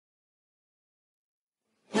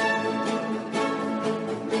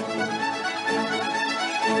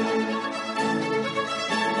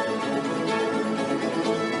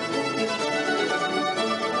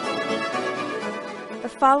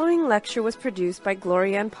following lecture was produced by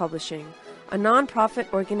Glorian Publishing, a non-profit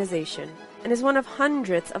organization, and is one of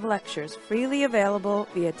hundreds of lectures freely available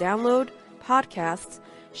via download, podcasts,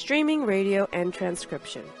 streaming radio, and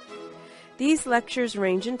transcription. These lectures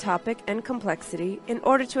range in topic and complexity in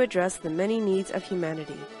order to address the many needs of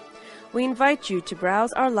humanity. We invite you to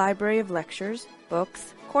browse our library of lectures,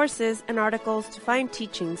 books, courses, and articles to find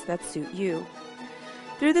teachings that suit you.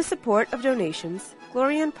 Through the support of donations,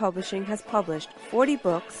 Glorian Publishing has published 40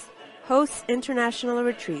 books, hosts international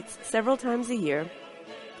retreats several times a year,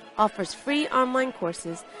 offers free online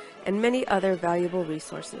courses, and many other valuable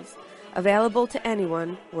resources, available to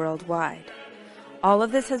anyone worldwide. All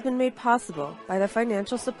of this has been made possible by the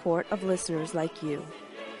financial support of listeners like you.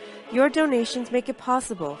 Your donations make it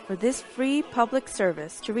possible for this free public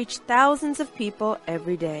service to reach thousands of people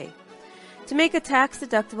every day. To make a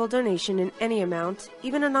tax-deductible donation in any amount,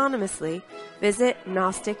 even anonymously, visit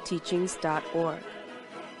GnosticTeachings.org.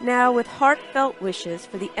 Now, with heartfelt wishes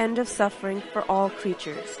for the end of suffering for all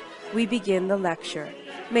creatures, we begin the lecture.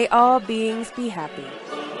 May all beings be happy.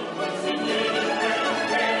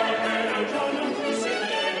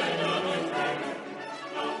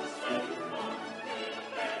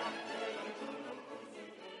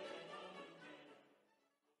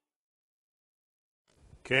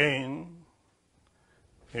 Cain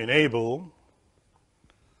and Abel,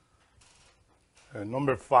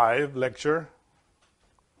 number 5 lecture.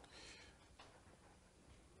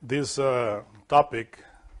 This topic,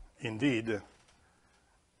 indeed,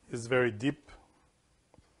 is very deep,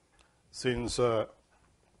 since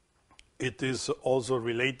it is also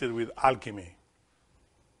related with alchemy.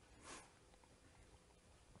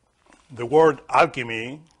 The word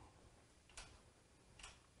alchemy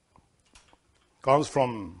comes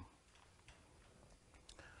from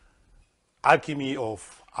alchemy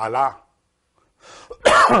of Allah,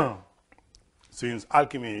 since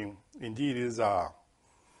alchemy indeed is a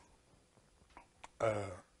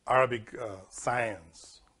Arabic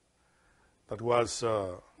science that was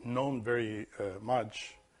known very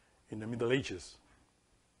much in the Middle Ages.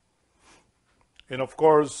 And of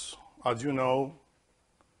course, as you know,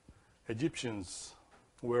 Egyptians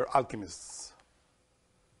were alchemists.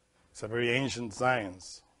 It's a very ancient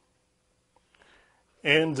science.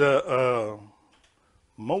 And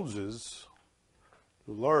Moses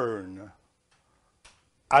learned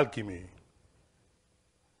alchemy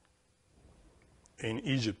in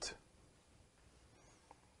Egypt.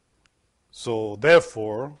 So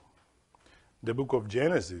therefore, the book of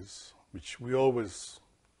Genesis, which we always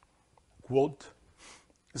quote,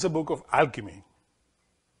 is a book of alchemy.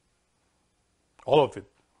 All of it.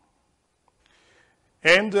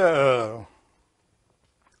 And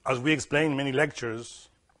as we explained in many lectures,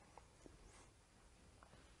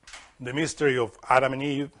 the mystery of Adam and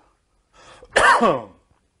Eve,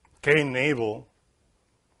 Cain and Abel,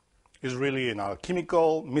 is really an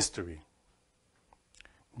alchemical mystery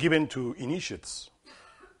given to initiates,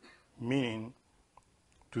 meaning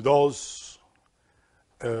to those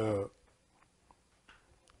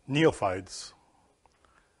neophytes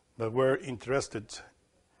that were interested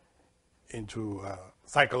into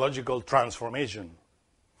psychological transformation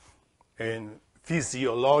and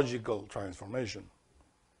physiological transformation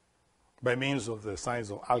by means of the science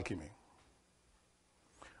of alchemy.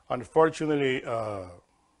 Unfortunately,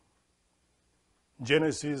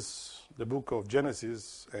 Genesis, the book of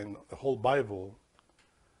Genesis and the whole Bible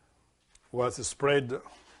was spread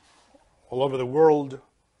all over the world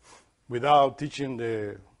without teaching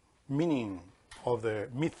the meaning of the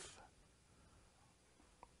myth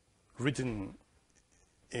written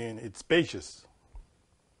in its pages.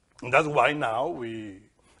 And that's why now we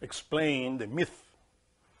explain the myth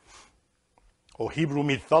or Hebrew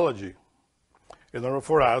mythology in order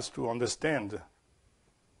for us to understand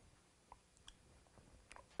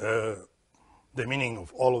the meaning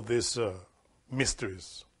of all of these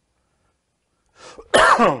mysteries.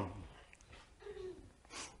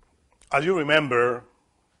 As you remember,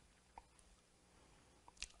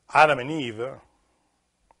 Adam and Eve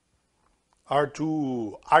are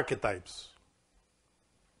two archetypes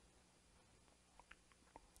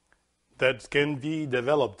that can be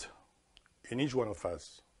developed in each one of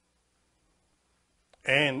us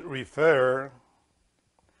and refer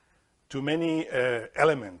to many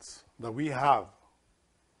elements that we have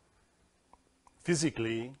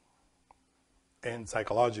physically and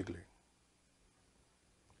psychologically.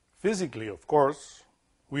 Physically, of course,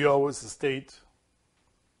 we always state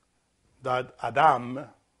that Adam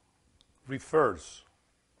refers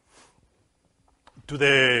to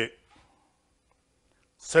the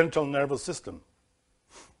central nervous system,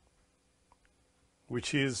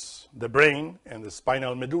 which is the brain and the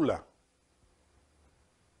spinal medulla.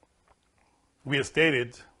 We have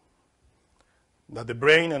stated that the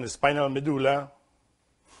brain and the spinal medulla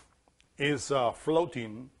is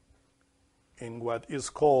floating in what is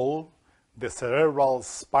called the cerebral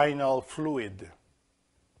spinal fluid.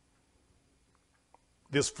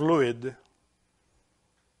 This fluid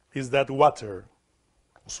is that water,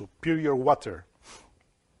 superior water,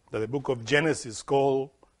 that the book of Genesis calls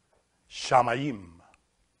shamayim.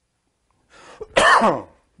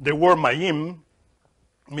 The word mayim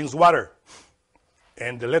means water,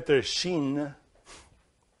 and the letter shin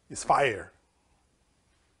is fire.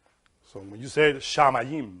 So when you say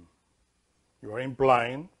shamayim, you are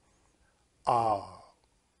implying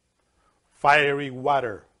fiery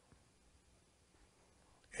water.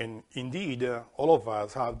 And indeed, all of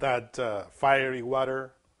us have that fiery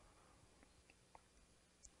water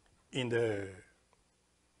in the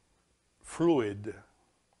fluid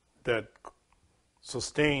that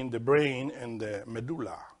sustains the brain and the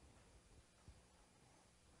medulla.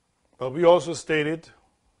 But we also stated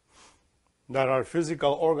that our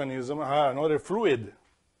physical organism has another fluid,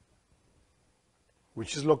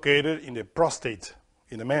 which is located in the prostate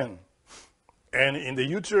in the man and in the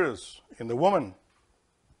uterus in the woman.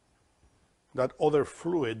 That other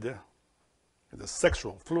fluid, the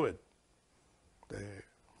sexual fluid, the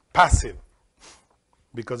passive,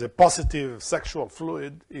 because the positive sexual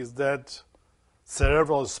fluid is that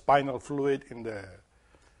cerebral spinal fluid in the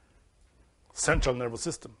central nervous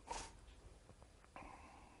system.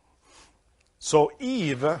 So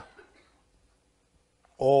Eve,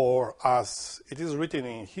 or as it is written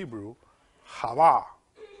in Hebrew, Hava,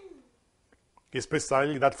 is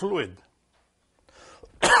precisely that fluid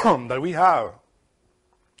that we have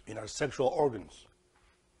in our sexual organs.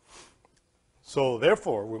 So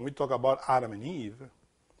therefore, when we talk about Adam and Eve,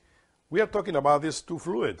 we are talking about these two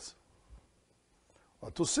fluids,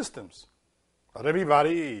 or two systems, that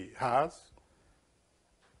everybody has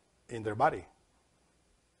in their body.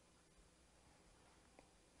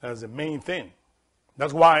 That's the main thing.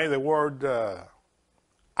 That's why the word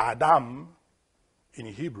Adam in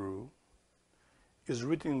Hebrew is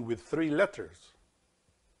written with 3 letters.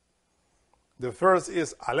 The first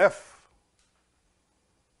is Aleph,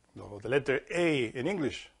 the letter A in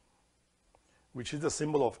English, which is the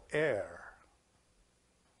symbol of air.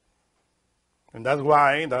 And that's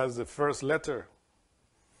why that's the first letter,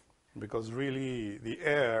 because really the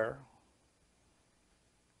air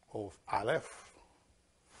of Aleph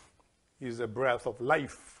is a breath of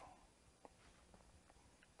life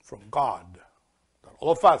from God that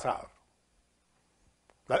all of us have,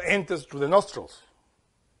 that enters through the nostrils.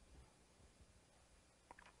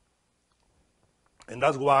 And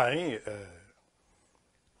that's why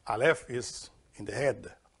Aleph is in the head,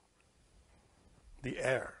 the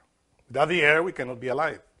air. Without the air, we cannot be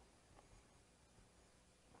alive.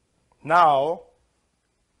 Now,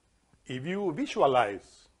 if you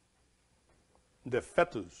visualize the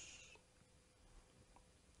fetus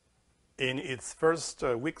in its first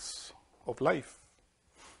weeks of life,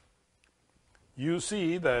 you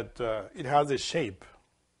see that it has a shape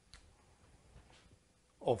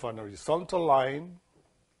of an horizontal line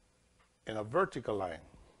and a vertical line.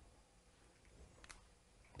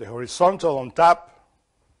 The horizontal on top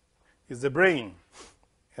is the brain,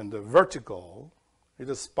 and the vertical is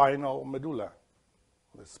the spinal medulla,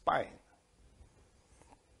 the spine.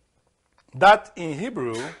 That in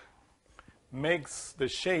Hebrew makes the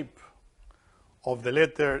shape of the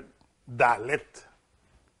letter Dalet.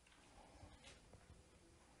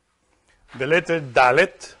 The letter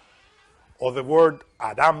Dalet, or the word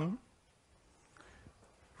Adam,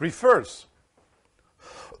 refers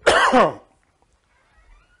to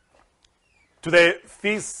the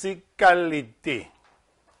physicality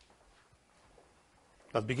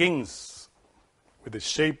that begins with the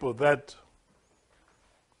shape of that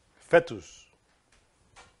fetus,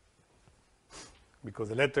 because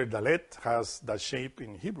the letter Dalet has that shape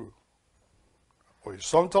in Hebrew,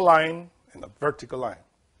 horizontal line and a vertical line.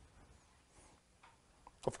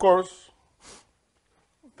 Of course,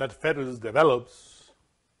 that fetus develops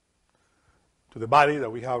to the body that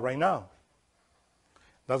we have right now.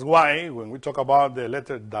 That's why when we talk about the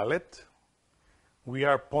letter Dalet, we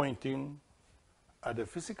are pointing at the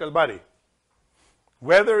physical body,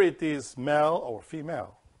 whether it is male or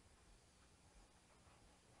female.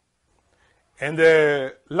 And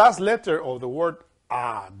the last letter of the word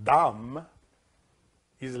Adam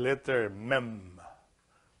is letter Mem,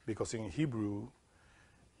 because in Hebrew,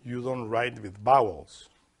 you don't write with vowels,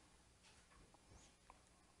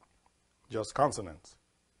 just consonants.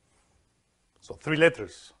 So 3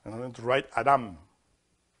 letters, and I'm going to write Adam.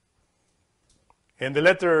 And the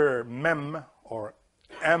letter mem, or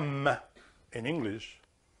M in English,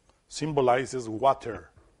 symbolizes water.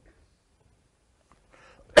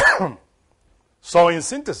 So in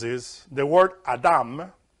synthesis, the word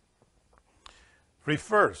Adam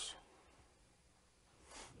refers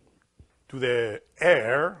to the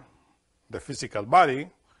air, the physical body,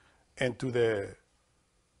 and to the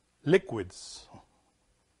liquids,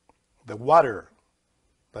 the water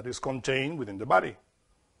that is contained within the body.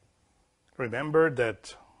 Remember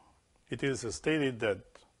that it is stated that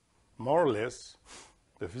more or less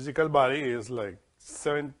the physical body is like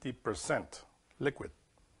 70% liquid.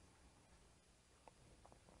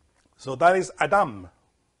 So that is Adam,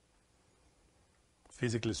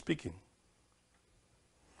 physically speaking.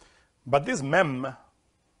 But this mem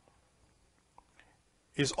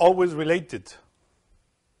is always related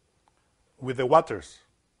with the waters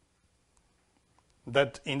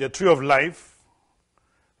that in the tree of life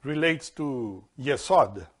relates to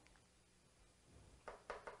Yesod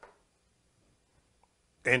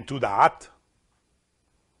and to Da'at,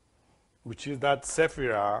 which is that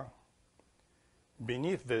Sephirah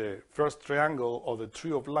beneath the first triangle of the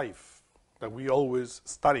tree of life that we always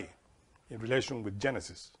study in relation with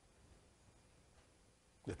Genesis.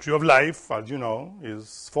 The tree of life, as you know,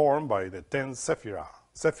 is formed by the 10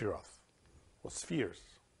 Sephiroth, or spheres.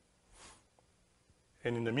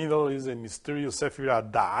 And in the middle is a mysterious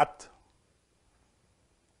Sephirah Da'at,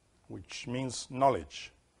 which means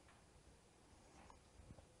knowledge.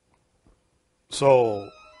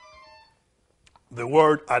 So, the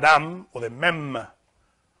word Adam, or the mem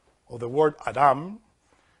of the word Adam,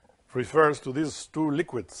 refers to these two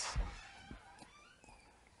liquids.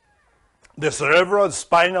 The cerebral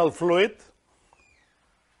spinal fluid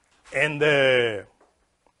and the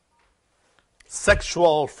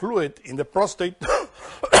sexual fluid in the prostate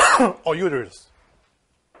or uterus.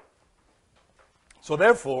 So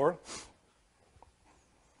therefore,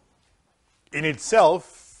 in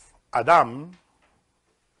itself, Adam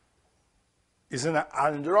is an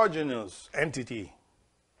androgynous entity.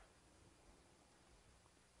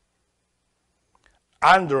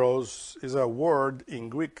 Andros is a word in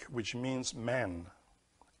Greek which means man,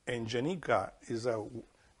 and genika is a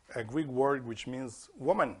Greek word which means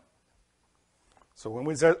woman. So when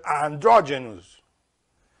we say androgynous,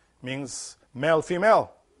 means male,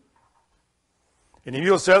 female. And if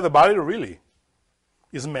you observe the body, really,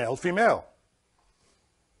 is male, female.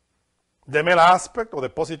 The male aspect, or the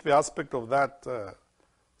positive aspect of that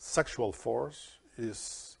sexual force,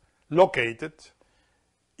 is located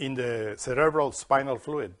in the cerebral spinal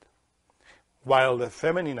fluid, while the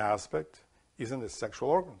feminine aspect is in the sexual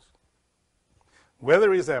organs,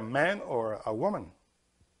 whether it's a man or a woman.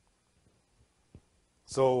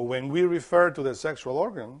 So when we refer to the sexual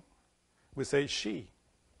organ, we say she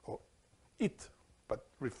or it, but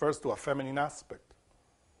refers to a feminine aspect.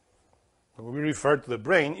 When we refer to the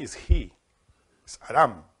brain, is he, it's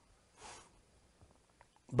Adam.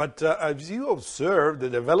 But as you observe the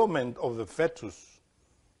development of the fetus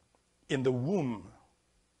in the womb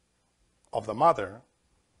of the mother,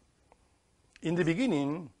 in the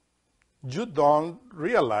beginning, you don't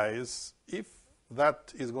realize if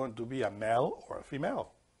that is going to be a male or a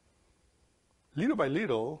female. Little by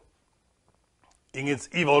little, in its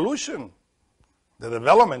evolution, the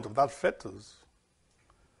development of that fetus,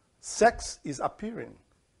 sex is appearing.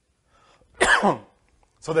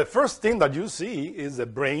 So the first thing that you see is the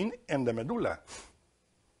brain and the medulla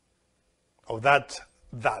of that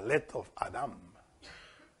Dalet of Adam.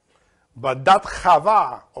 But that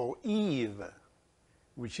Chava, or Eve,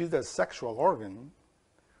 which is the sexual organ,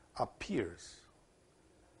 appears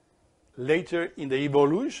later in the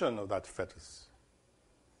evolution of that fetus.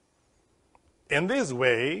 In this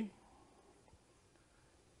way,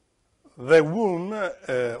 the womb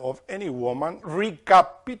of any woman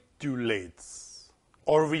recapitulates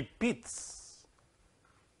or repeats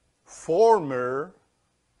former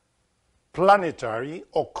planetary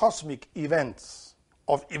or cosmic events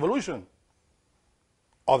of evolution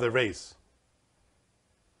of the race.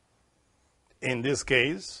 In this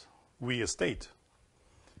case, we state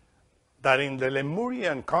that in the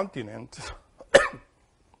Lemurian continent,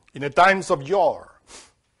 in the times of yore,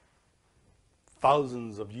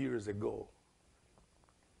 thousands of years ago,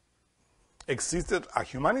 existed a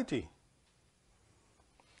humanity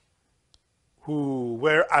who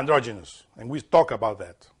were androgynous, and we talk about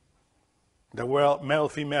that. They were male,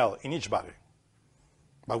 female in each body.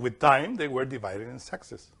 But with time, they were divided in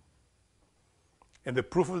sexes. And the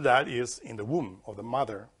proof of that is in the womb of the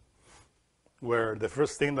mother, where the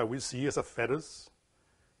first thing that we see is a fetus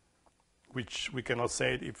which we cannot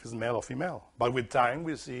say if it's male or female. But with time,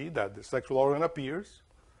 we see that the sexual organ appears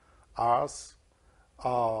as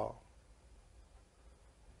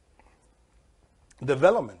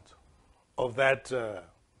development of that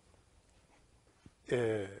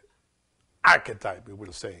archetype, we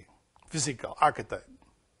will say, physical archetype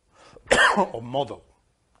or model,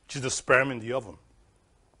 which is the sperm in the ovum.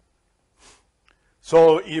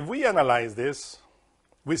 So if we analyze this,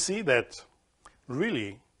 we see that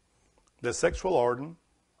really the sexual organ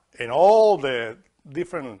and all the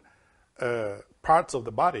different parts of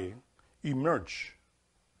the body emerge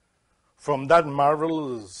from that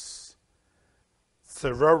marvelous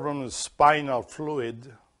cerebrum spinal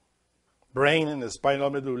fluid, brain and the spinal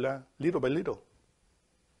medulla, little by little.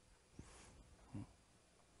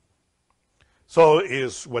 So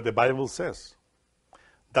is what the Bible says,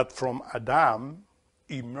 that from Adam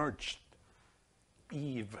emerged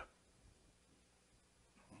Eve.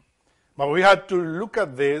 But we had to look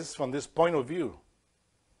at this from this point of view.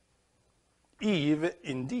 Eve,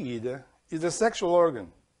 indeed, is the sexual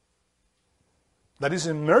organ that is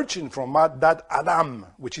emerging from that Adam,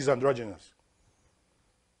 which is androgynous.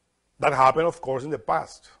 That happened, of course, in the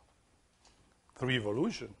past, through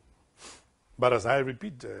evolution. But as I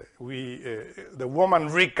repeat, the woman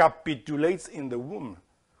recapitulates in the womb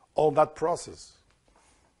all that process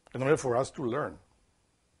in order for us to learn.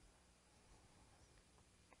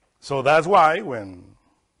 So that's why when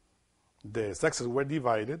the sexes were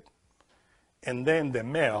divided, and then the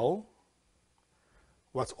male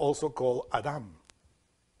was also called Adam,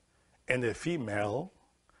 and the female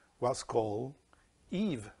was called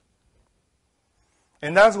Eve.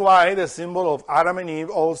 And that's why the symbol of Adam and Eve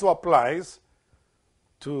also applies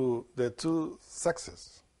to the two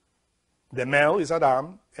sexes. The male is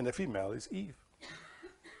Adam, and the female is Eve.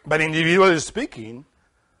 But individually speaking,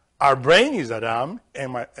 our brain is Adam,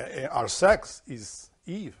 and our sex is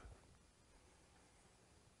Eve.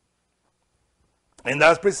 And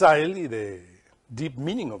that's precisely the deep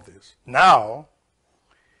meaning of this. Now,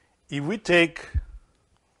 if we take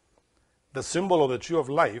the symbol of the tree of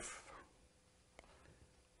life,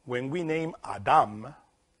 when we name Adam,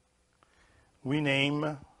 we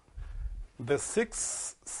name the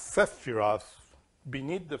 6 Sephiroth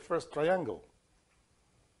beneath the first triangle,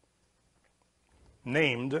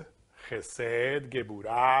 named Chesed,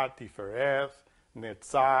 Geburah, Tifereth,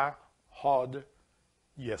 Netzah, Hod,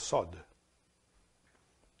 Yesod.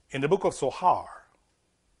 In the book of Zohar,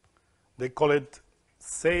 they call it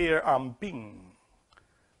Seir Ampin,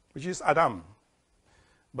 which is Adam.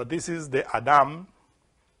 But this is the Adam,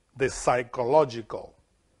 the psychological.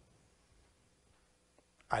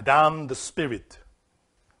 Adam, the spirit,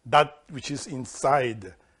 that which is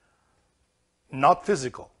inside, not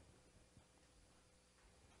physical.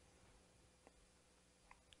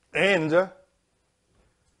 And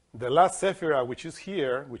the last Sephirah, which is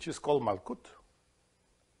here, which is called Malkut,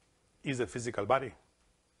 is a physical body.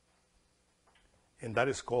 And that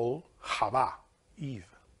is called Chava, Eve.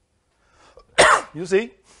 You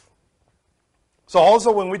see? So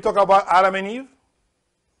also when we talk about Adam and Eve,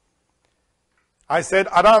 I said,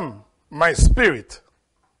 Adam, my spirit.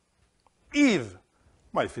 Eve,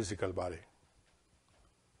 my physical body.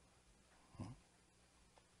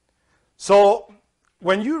 So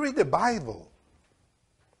when you read the Bible,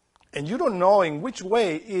 and you don't know in which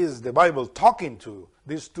way is the Bible talking to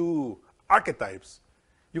these two archetypes,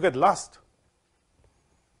 you get lost.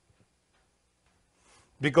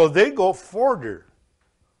 Because they go further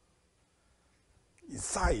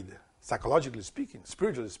inside, psychologically speaking,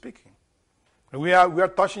 spiritually speaking. And we are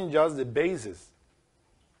touching just the basis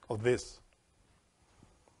of this.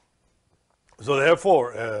 So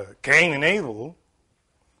therefore, Cain and Abel,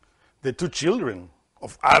 the two children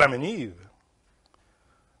of Adam and Eve,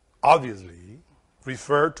 obviously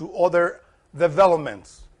refer to other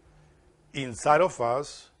developments inside of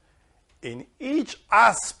us in each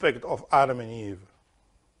aspect of Adam and Eve.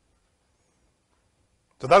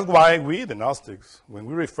 So that's why we, the Gnostics, when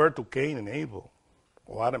we refer to Cain and Abel,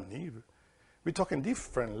 or Adam and Eve, we talk in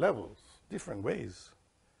different levels, different ways.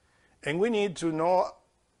 And we need to know,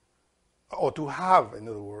 or to have, in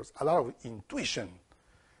other words, a lot of intuition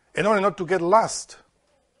in order not to get lost.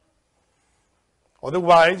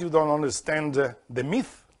 Otherwise, you don't understand the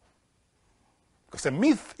myth. Because a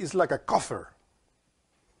myth is like a coffer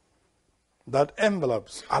that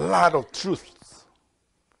envelopes a lot of truths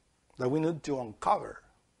that we need to uncover.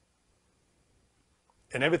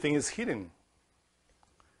 And everything is hidden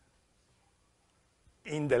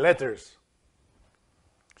in the letters,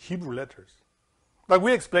 Hebrew letters. Like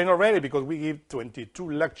we explained already, because we give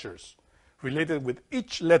 22 lectures related with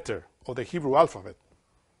each letter of the Hebrew alphabet.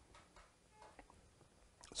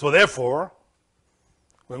 So therefore,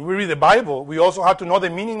 when we read the Bible, we also have to know the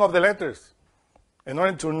meaning of the letters in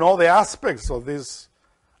order to know the aspects of this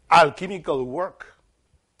alchemical work,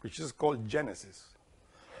 which is called Genesis.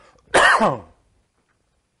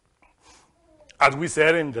 As we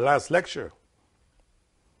said in the last lecture,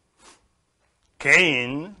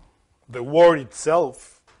 Cain, the word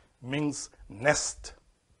itself, means nest.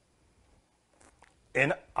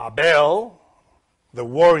 And Abel, the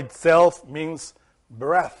word itself, means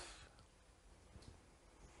breath.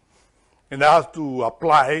 And that has to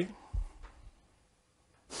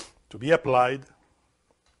be applied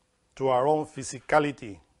to our own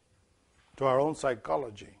physicality, to our own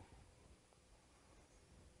psychology.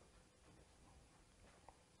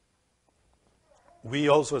 We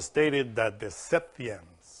also stated that the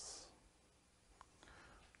Sethians,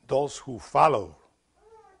 those who follow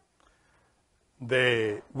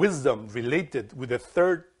the wisdom related with the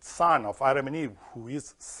third son of Adam and Eve, who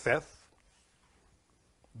is Seth,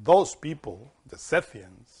 those people, the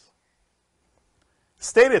Sethians,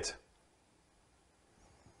 stated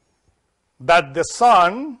that the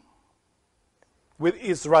sun, with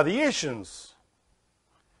its radiations,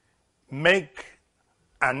 make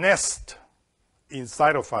a nest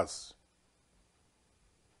inside of us.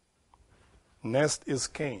 Nest is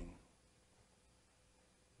Cain.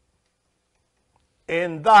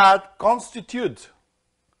 And that constitutes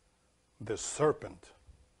the serpent.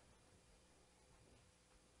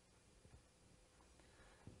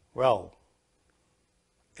 Well,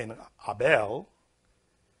 and Abel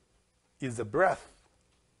is the breath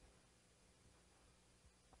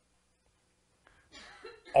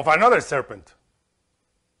of another serpent.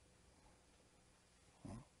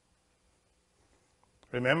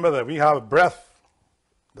 Remember that we have breath,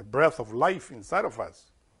 the breath of life inside of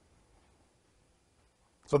us.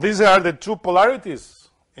 So these are the two polarities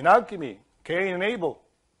in alchemy, Cain and Abel,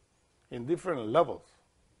 in different levels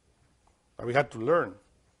that we had to learn.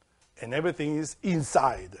 And everything is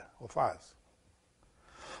inside of us.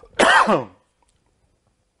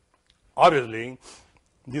 Obviously,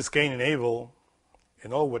 this Cain and Abel,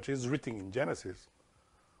 and all what is written in Genesis,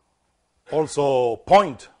 also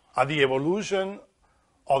point at the evolution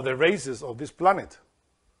of the races of this planet.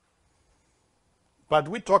 But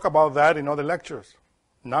we talk about that in other lectures.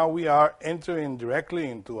 Now we are entering directly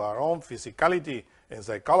into our own physicality and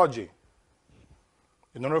psychology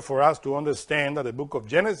in order for us to understand that the book of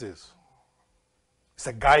Genesis is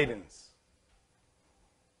a guidance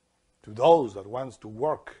to those that wants to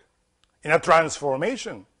work in a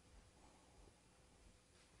transformation,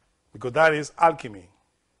 because that is alchemy,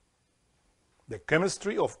 the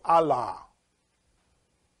chemistry of Allah.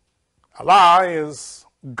 Allah is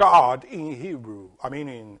God in Hebrew,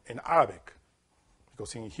 in Arabic,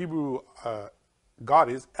 because in Hebrew,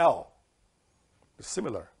 God is El. It's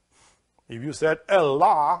similar. If you said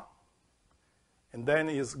Allah, and then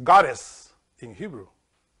is goddess in Hebrew,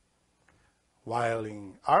 while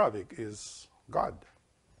in Arabic is God.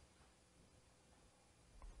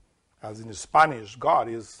 As in Spanish, God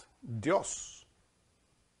is Dios.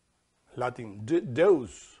 Latin,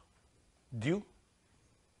 Deus, Dieu,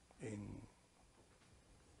 in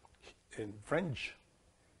French.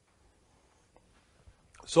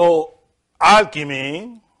 So,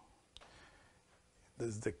 alchemy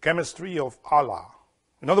is the chemistry of Allah.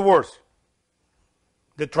 In other words,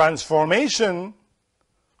 the transformation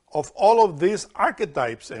of all of these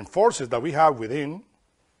archetypes and forces that we have within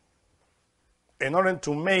in order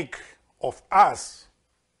to make of us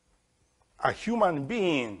a human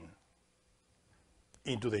being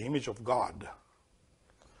into the image of God.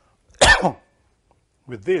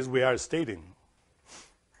 With this, we are stating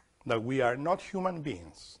that we are not human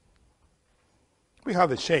beings. We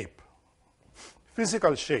have a shape,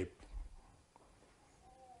 physical shape.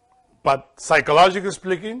 But psychologically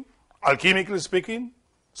speaking, alchemically speaking,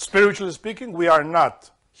 spiritually speaking, we are not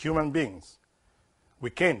human beings. We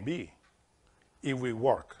can be if we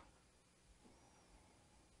work.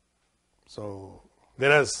 So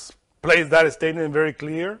let us place that statement very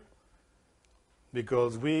clear,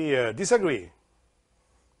 because we disagree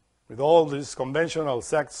with all these conventional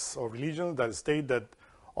sects or religions that state that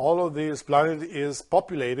all of this planet is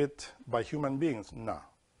populated by human beings. No.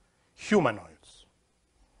 Humanoids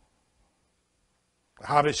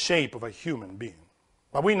have a shape of a human being.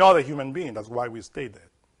 But we know the human being, that's why we state that.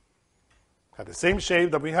 Have the same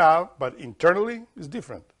shape that we have, but internally is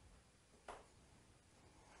different.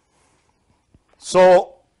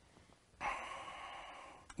 So,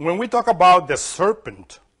 when we talk about the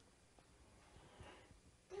serpent,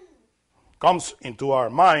 comes into our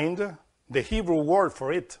mind the Hebrew word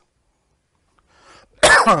for it.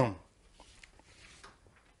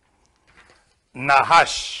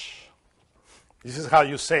 Nahash. This is how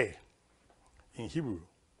you say in Hebrew.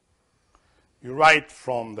 You write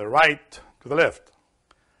from the right to the left.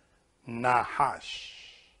 Nahash.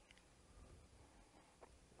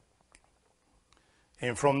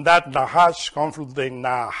 And from that Nahash comes the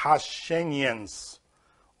Nahashenians,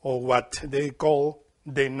 or what they call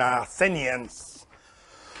the Nathanians.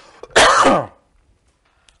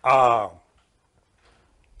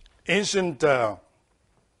 Ancient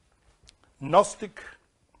Gnostic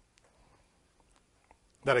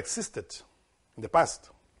that existed in the past,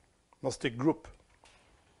 Gnostic group.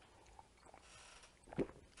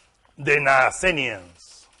 The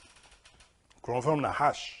Nathanians, come from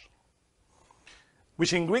Nahash,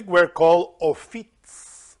 which in Greek were called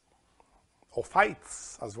Ophites,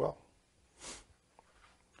 Ophites as well.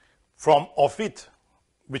 From Ophit,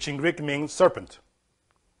 which in Greek means serpent.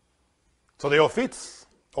 So the Ophites,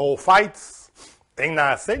 Ophites, and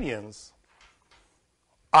Nathanians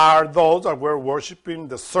are those that were worshiping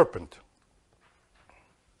the serpent.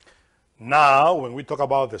 Now, when we talk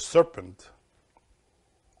about the serpent,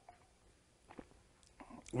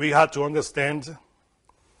 we have to understand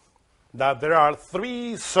that there are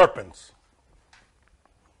three serpents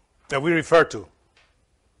that we refer to.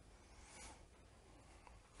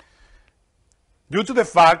 Due to the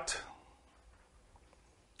fact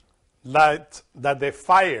that the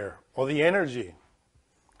fire or the energy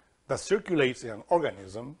that circulates in an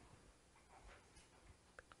organism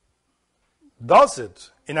does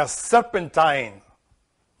it in a serpentine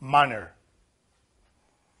manner.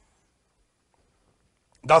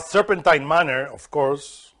 That serpentine manner, of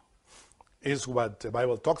course, is what the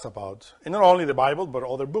Bible talks about. And not only the Bible, but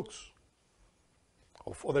other books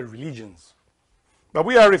of other religions. But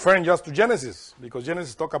we are referring just to Genesis, because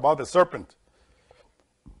Genesis talks about the serpent.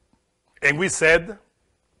 And we said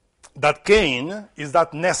that Cain is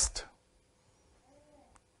that nest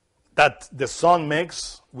that the sun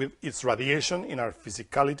makes with its radiation in our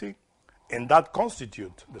physicality, and that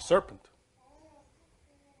constitutes the serpent.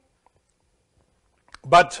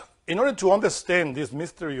 But in order to understand this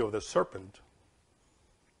mystery of the serpent,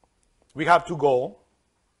 we have to go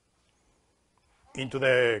into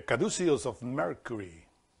the caduceus of Mercury.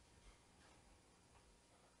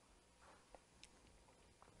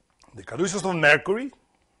 The caduceus of Mercury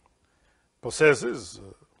possesses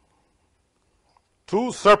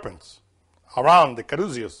two serpents around the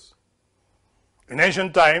caduceus. In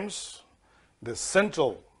ancient times, the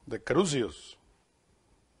caduceus,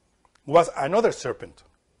 was another serpent.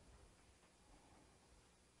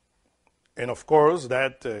 And of course,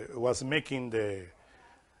 that was making the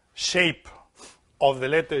shape of the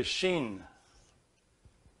letter Shin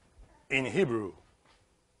in Hebrew,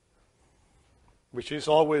 which is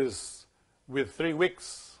always with three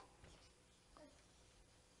wicks.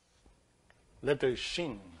 Letter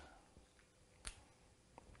Shin.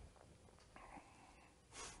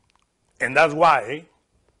 And that's why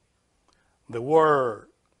the word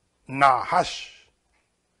Nahash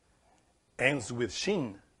ends with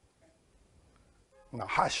Shin.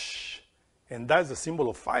 Nahash. And that's the symbol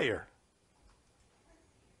of fire.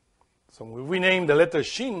 So when we name the letter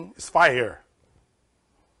Shin, it's fire.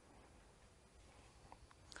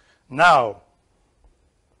 Now,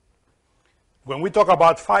 when we talk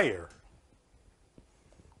about fire,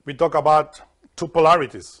 we talk about two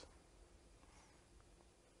polarities.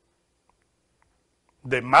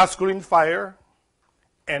 The masculine fire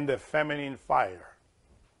and the feminine fire.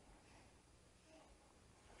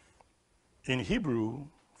 In Hebrew,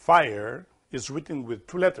 fire is written with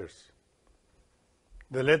two letters.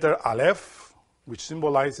 The letter Aleph, which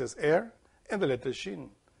symbolizes air, and the letter Shin,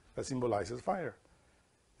 that symbolizes fire.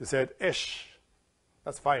 They said Esh,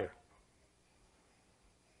 that's fire.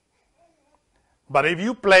 But if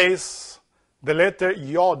you place the letter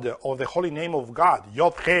Yod, or the holy name of God,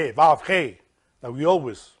 Yod-He, Vav-He, that we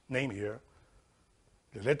always name here,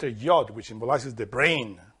 the letter Yod, which symbolizes the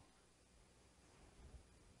brain,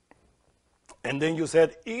 and then you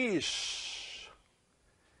said Ish,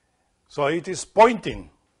 so it is pointing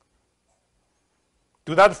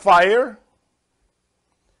to that fire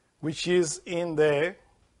which is in the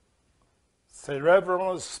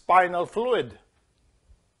cerebral spinal fluid.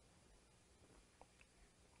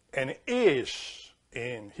 And Ish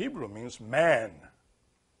in Hebrew means man,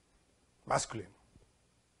 masculine.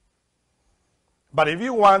 But if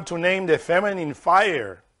you want to name the feminine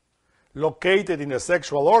fire located in the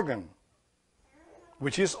sexual organ,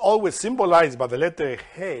 which is always symbolized by the letter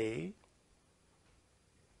He,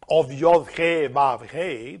 of Yod-He,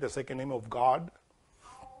 Vav-He, the second name of God,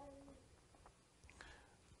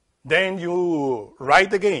 then you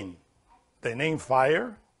write again the name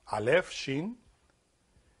fire, Aleph, Shin,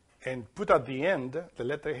 and put at the end the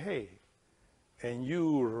letter He, and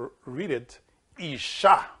you read it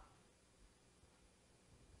Isha,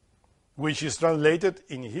 which is translated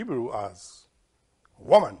in Hebrew as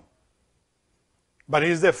woman. But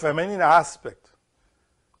it's the feminine aspect.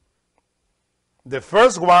 The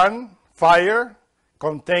first one, fire,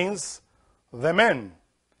 contains the man.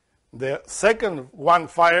 The second one,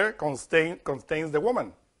 fire, contains the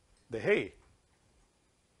woman, the He.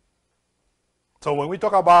 So when we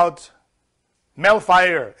talk about male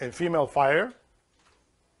fire and female fire,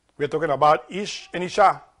 we're talking about Ish and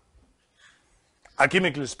Isha,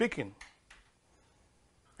 alchemically speaking.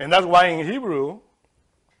 And that's why in Hebrew,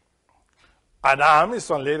 Adam is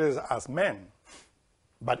translated as man,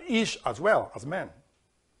 but Ish as well as man,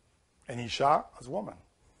 and Isha as woman.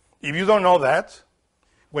 If you don't know that,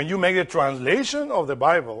 when you make the translation of the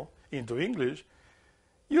Bible into English,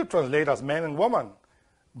 you translate as man and woman,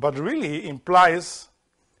 but really implies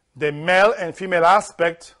the male and female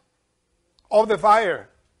aspect of the fire.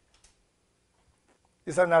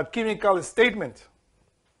 It's an alchemical statement.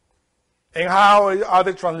 And how are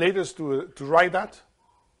the translators to write that?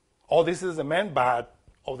 Oh, this is the man, but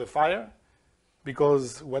of the fire?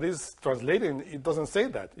 Because what is translated, it doesn't say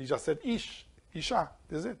that. It just said Ish, Isha,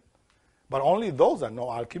 that's it. But only those that know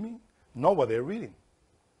alchemy know what they're reading.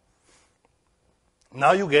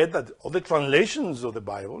 Now you get that all the translations of the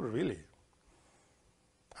Bible really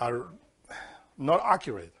are not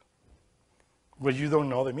accurate, but you don't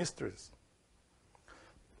know the mysteries.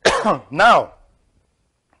 Now,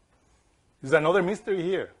 there's another mystery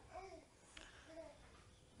here.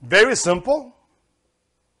 Very simple,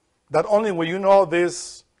 that only when you know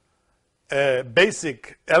these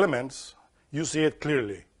basic elements, you see it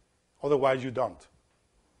clearly. Otherwise, you don't.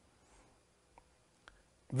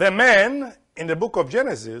 The man in the book of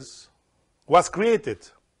Genesis was created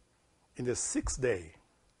in the 6th day.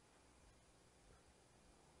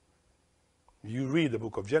 You read the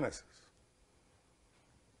book of Genesis.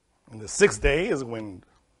 And the 6th day is when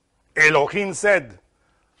Elohim said,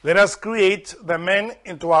 let us create the man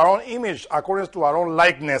into our own image, according to our own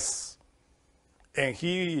likeness. And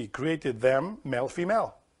he created them male,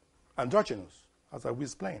 female, androgynous, as I will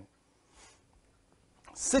explain.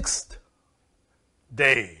 6th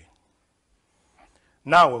day.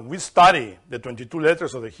 Now, when we study the 22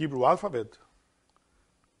 letters of the Hebrew alphabet,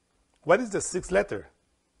 what is the 6th letter?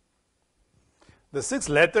 The 6th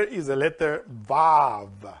letter is the letter Vav,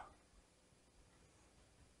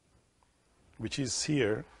 which is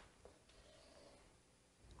here,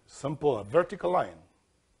 simple, a vertical line,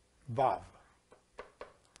 Vav.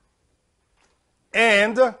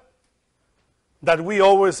 And that we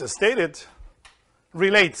always stated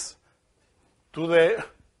relates to the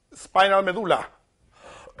spinal medulla.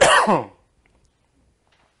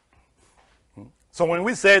 So when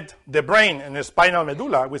we said the brain and the spinal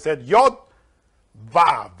medulla, we said Yod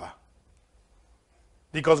Vav.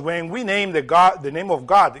 Because when we name the name of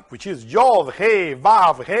God, which is Yod He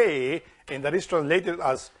Vav He, and that is translated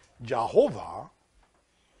as Jehovah,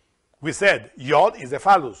 we said Yod is the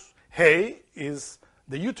phallus, He is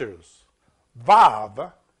the uterus,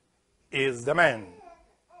 Vav is the man,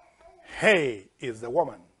 He is the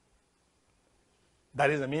woman. That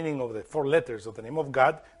is the meaning of the 4 letters of the name of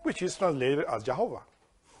God, which is translated as Jehovah.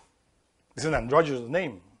 It's an androgynous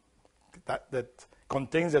name that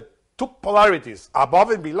contains the 2 polarities,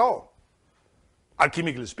 above and below,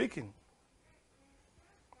 alchemically speaking.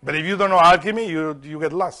 But if you don't know alchemy, you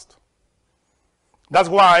get lost. That's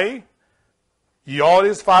why Yod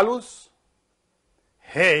is phallus,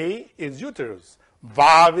 He is uterus,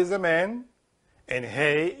 Vav is the man, and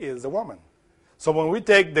He is the woman. So when we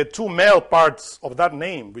take the 2 male parts of that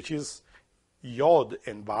name, which is Yod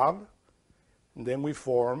and Vav, then we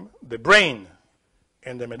form the brain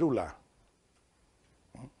and the medulla.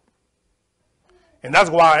 And that's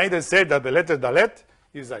why they say that the letter Dalet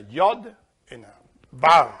is a Yod and a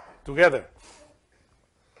Vav together.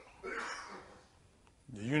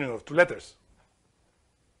 The union of 2 letters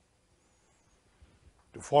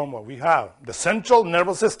to form what we have, the central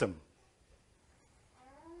nervous system.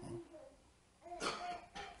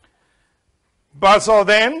 But so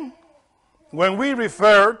then, when we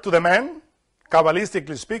refer to the man,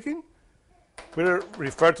 Kabbalistically speaking, we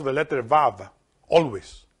refer to the letter Vav,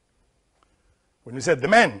 always. When we said the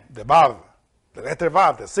man, the Vav, the letter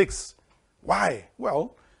Vav, the 6. Why?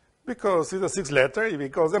 Well, because it's the 6th letter,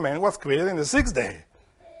 because the man was created in the 6th day.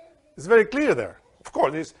 It's very clear there. Of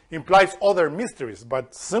course, this implies other mysteries,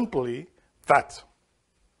 but simply that.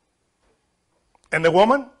 And the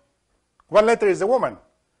woman? What letter is the woman?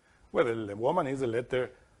 Well, the woman is the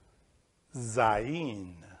letter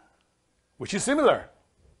Zayin, which is similar.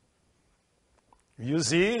 You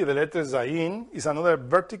see, the letter Zayin is another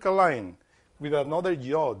vertical line with another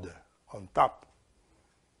Yod on top.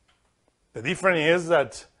 The difference is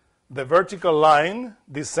that the vertical line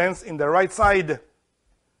descends in the right side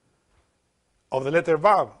of the letter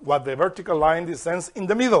Vav, while the vertical line descends in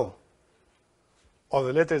the middle of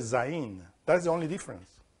the letter Zayin. That's the only difference.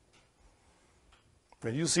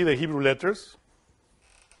 When you see the Hebrew letters,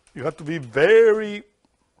 you have to be very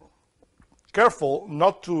careful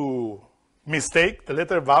not to mistake the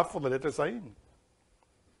letter Vav for the letter Zayin.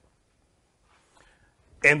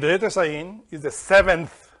 And the letter Zayin is the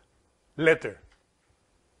 7th letter.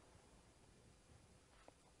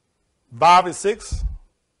 Vav is 6,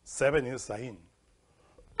 7 is Zayin.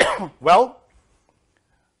 Well,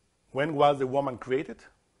 when was the woman created?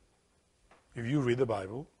 If you read the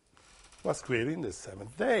Bible, it was created in the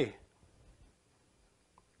 7th day.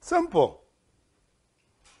 Simple.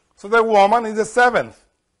 So the woman is the 7th.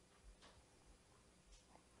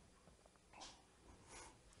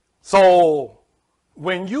 So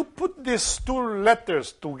when you put these two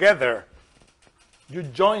letters together, you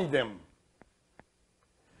join them.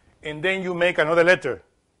 And then you make another letter,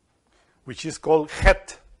 which is called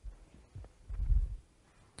Het.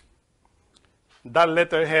 That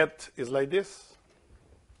letter Het is like this.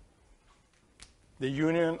 The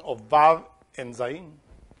union of Vav and Zayin.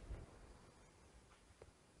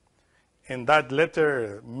 And that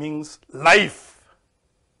letter means life.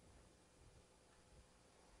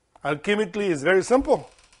 Alchemically, it's very simple.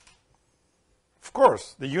 Of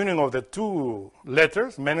course, the union of the two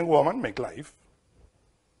letters, man and woman, make life.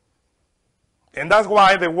 And that's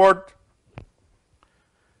why the word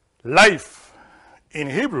life in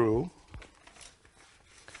Hebrew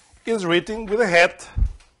is written with a Het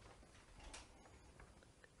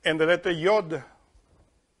and the letter Yod.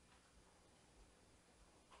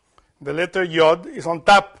 The letter Yod is on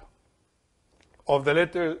top of the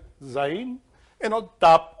letter Zayin and on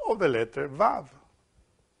top of the letter Vav.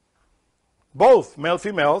 Both male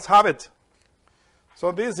females have it.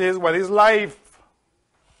 So this is what is life,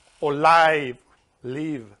 or live,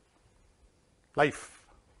 life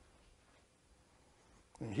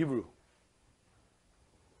in Hebrew.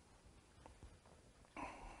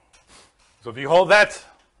 So behold that.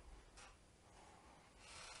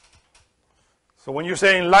 So when you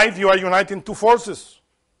say in life, you are uniting two forces.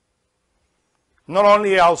 Not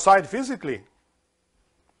only outside physically,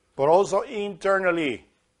 but also internally.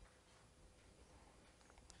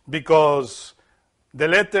 Because the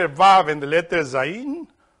letter Vav and the letter Zayin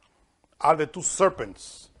are the two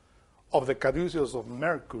serpents of the caduceus of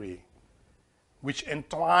Mercury, which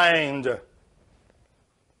entwined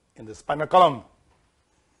in the spinal column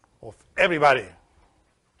of everybody.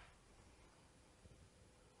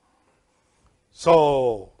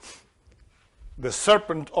 So, the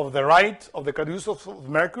serpent of the right of the caduceus of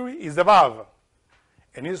Mercury is the Vav,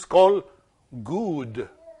 and it's called Gud,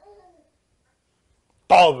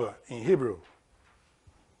 Tov in Hebrew.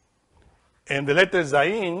 And the letter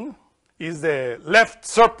Zayin is the left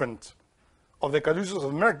serpent of the caduceus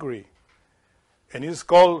of Mercury, and it's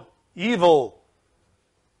called evil,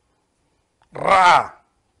 Ra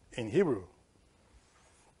in Hebrew.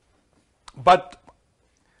 But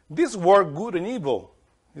this word good and evil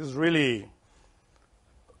is really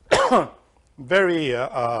very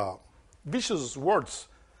vicious words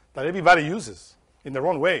that everybody uses in the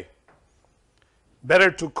wrong way.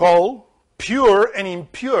 Better to call pure and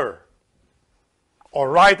impure, or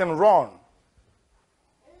right and wrong,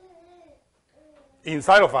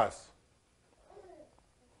 inside of us,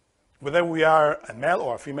 whether we are a male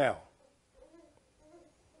or a female.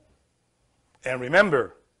 And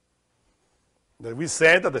remember that we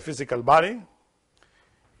said that the physical body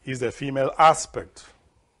is the female aspect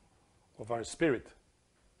of our spirit.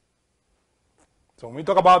 So when we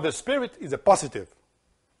talk about the spirit, it's the positive,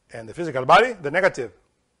 and the physical body, the negative.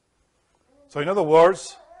 So in other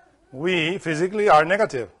words, we physically are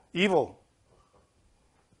negative, evil.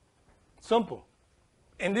 Simple.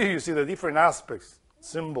 And there you see the different aspects,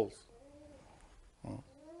 symbols.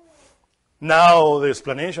 Now the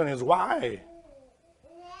explanation is why.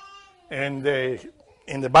 And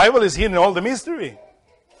in the Bible is hidden all the mystery.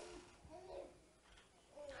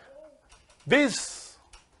 This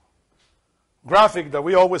graphic that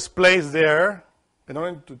we always place there in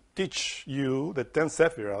order to teach you the 10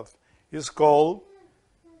 Sephiroth is called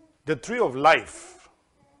the tree of life.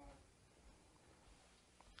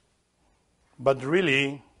 But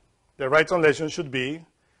really, the right translation should be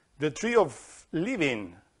the tree of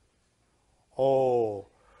living, or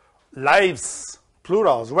lives,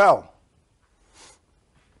 plural as well.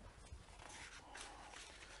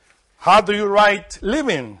 How do you write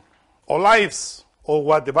living? or lives, or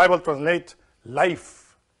what the Bible translates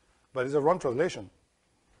life, but it's a wrong translation.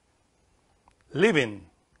 Living,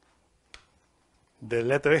 the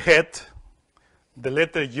letter het, the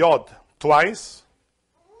letter yod twice,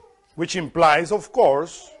 which implies, of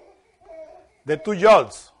course, the two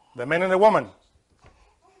yods, the man and the woman,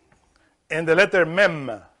 and the letter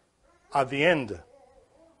mem at the end.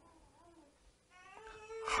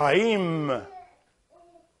 Chaim,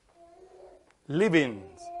 living.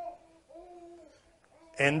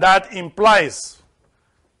 And that implies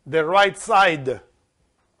the right side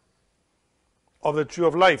of the tree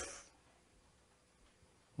of life.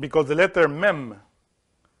 Because the letter mem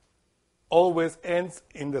always ends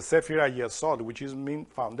in the Sephirah Yesod, which is mean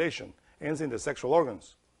foundation, ends in the sexual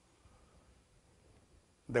organs.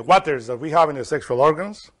 The waters that we have in the sexual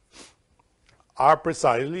organs are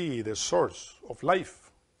precisely the source of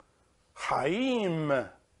life. Chaim.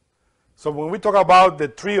 So when we talk about the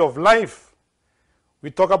tree of life,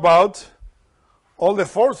 we talk about all the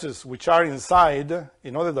forces which are inside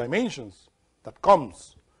in other dimensions that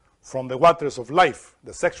comes from the waters of life,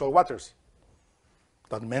 the sexual waters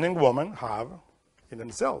that men and women have in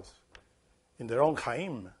themselves, in their own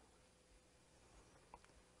Chaim.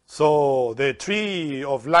 So the tree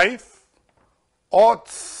of life,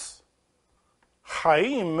 Otz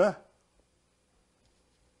Chaim,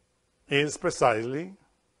 is precisely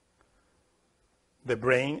the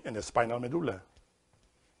brain and the spinal medulla,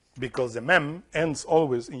 because the mem ends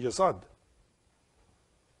always in Yesod.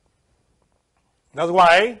 That's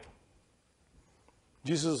why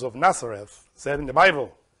Jesus of Nazareth said in the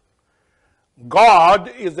Bible, God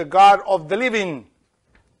is the God of the living.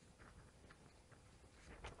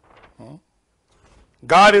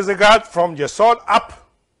 God is the God from Yesod up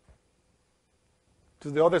to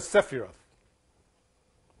the other Sephiroth.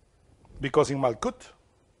 Because in Malkut,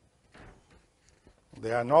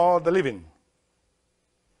 they are not the living.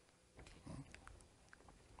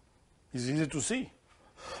 It's easy to see.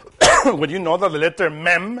 When you know that the letter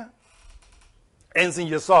mem ends in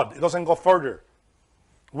Yesod, it doesn't go further.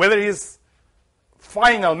 Whether it's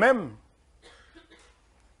final mem.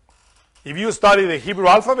 If you study the Hebrew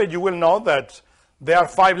alphabet, you will know that there are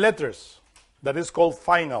 5 letters that is called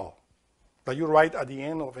final, that you write at the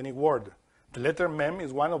end of any word. The letter mem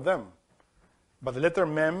is one of them. But the letter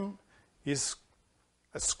mem is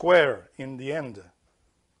a square in the end.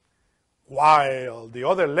 While the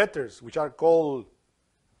other letters, which are called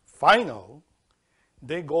final,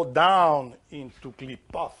 they go down into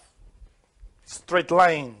klipoth, straight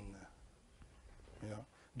line. You know?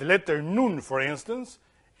 The letter nun, for instance,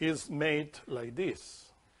 is made like this.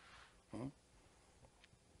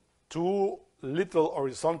 2 little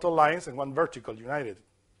horizontal lines and 1 vertical united.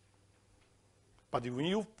 But when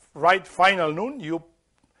you write final nun, you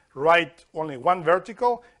write only 1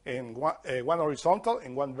 vertical and 1 horizontal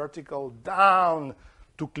and 1 vertical down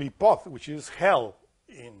to klipoth, which is hell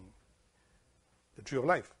in the tree of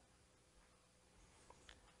life.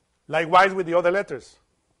 Likewise with the other letters.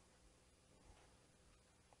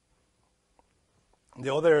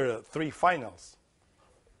 The other 3 finals,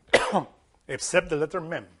 except the letter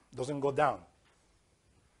mem, doesn't go down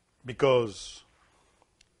because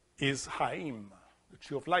it's Haim, the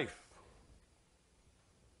tree of life.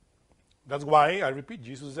 That's why, I repeat,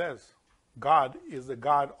 Jesus says, God is the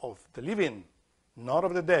God of the living, not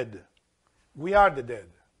of the dead. We are the dead,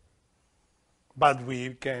 but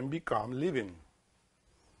we can become living.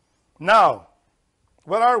 Now,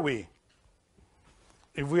 what are we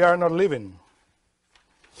if we are not living?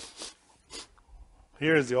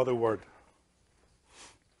 Here is the other word.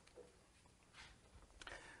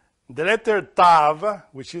 The letter Tav,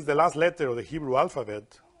 which is the last letter of the Hebrew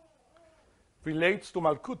alphabet, relates to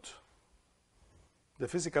Malkut, the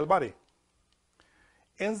physical body,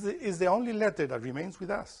 and is the only letter that remains with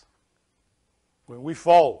us when we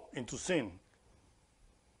fall into sin.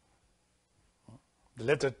 The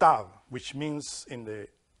letter Tav, which means in the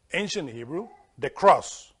ancient Hebrew, the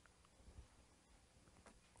cross,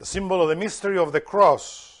 the symbol of the mystery of the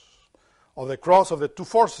cross of the 2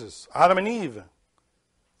 forces, Adam and Eve,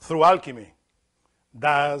 through alchemy.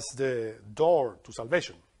 That's the door to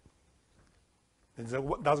salvation.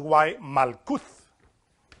 That's why Malkuth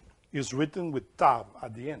is written with Tav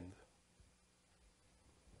at the end.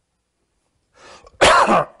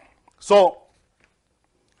 So,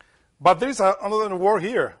 but there is another word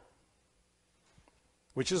here,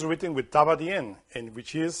 which is written with Tav at the end, and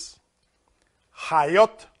which is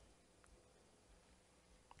Hayot.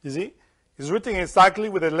 You see? It's written exactly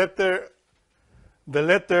with the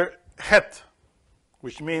letter Het,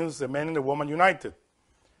 which means the man and the woman united.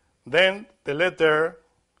 Then the letter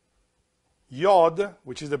Yod,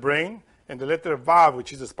 which is the brain, and the letter Vav,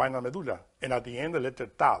 which is the spinal medulla. And at the end, the letter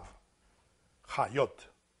Tav, Hayot.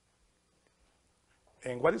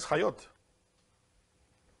 And what is Hayot?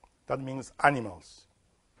 That means animals,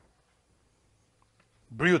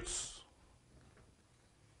 brutes,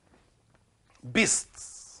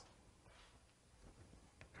 beasts.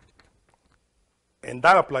 And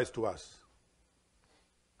that applies to us.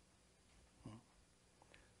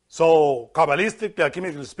 So, Kabbalistic,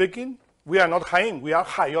 alchemically speaking, we are not Chaim, we are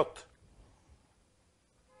Hayot.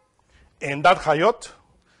 And that Hayot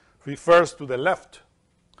refers to the left.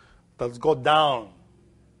 Let's go down.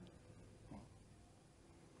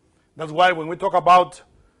 That's why when we talk about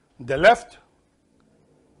the left,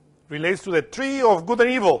 relates to the tree of good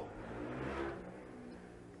and evil.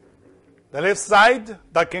 The left side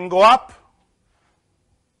that can go up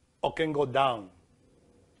or can go down.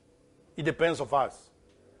 It depends on us.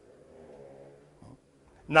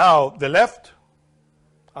 Now, the left,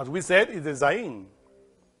 as we said, is the Zayin.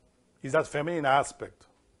 Is that feminine aspect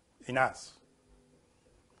in us,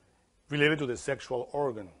 related to the sexual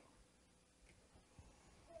organ.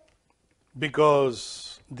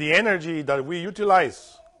 Because the energy that we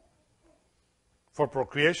utilize for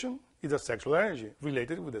procreation is a sexual energy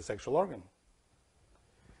related with the sexual organ.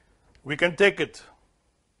 We can take it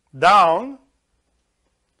down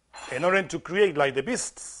in order to create like the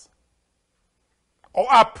beasts, or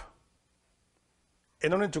up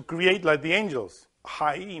in order to create like the angels,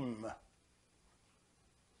 Haim.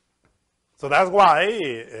 So that's why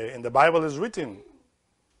in the Bible is written,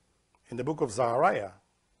 in the book of Zechariah,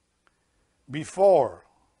 before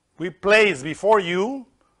we place before you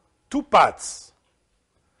two paths,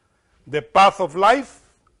 the path of life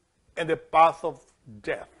and the path of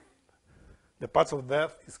death. The path of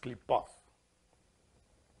death is klipoth.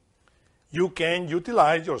 You can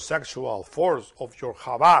utilize your sexual force of your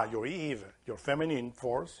Chava, your Eve, your feminine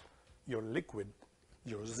force, your liquid,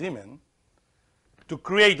 your Zeman, to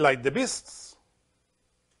create like the beasts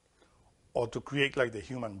or to create like the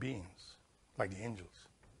human beings, like the angels.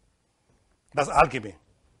 That's alchemy.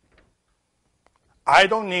 I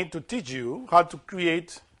don't need to teach you how to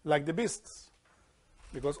create like the beasts,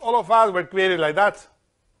 because all of us were created like that.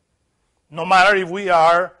 No matter if we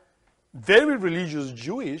are very religious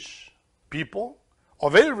Jewish people, or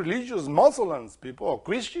very religious Muslims people, or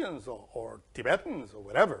Christians, or Tibetans, or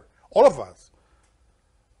whatever, all of us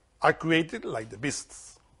are created like the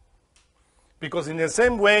beasts. Because in the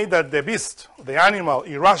same way that the beast, the animal,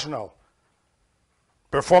 irrational,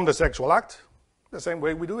 perform the sexual act, the same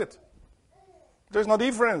way we do it. There's no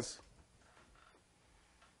difference.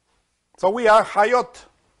 So we are Hayot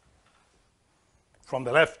from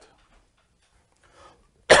the left.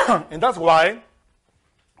 And that's why,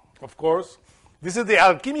 of course, this is the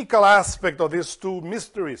alchemical aspect of these two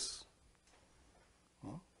mysteries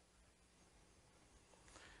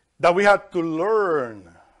that we had to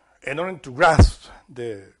learn in order to grasp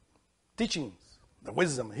the teachings, the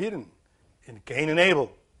wisdom hidden in Cain and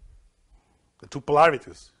Abel, the two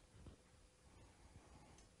polarities.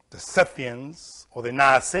 The Sethians or the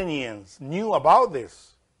Naasenians knew about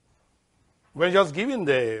this. We're just given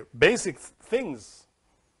the basic things,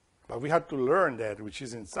 but we had to learn that which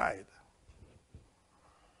is inside.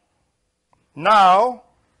 Now,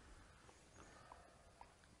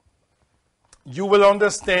 you will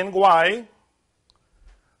understand why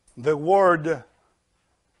the word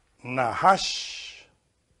Nahash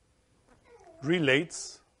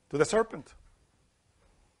relates to the serpent.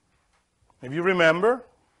 If you remember,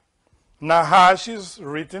 Nahash is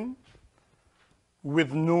written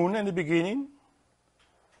with Nun in the beginning,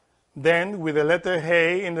 then with the letter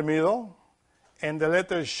He in the middle, and the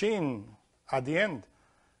letter Shin at the end.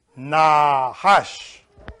 Nahash.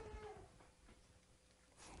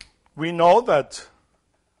 We know that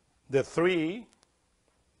the three,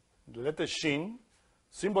 the letter Shin,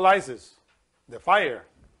 symbolizes the fire.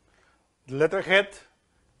 The letter Het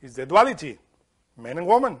is the duality, man and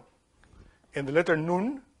woman. And the letter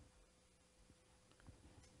Nun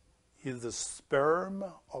is the sperm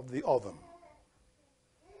of the ovum.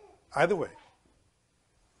 Either way.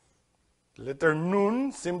 The letter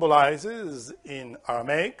Nun symbolizes in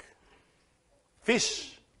Aramaic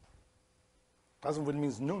fish. That's what it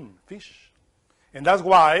means, Nun, fish. And that's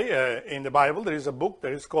why in the Bible there is a book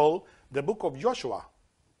that is called the book of Joshua,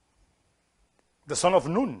 the son of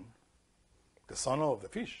Nun, the son of the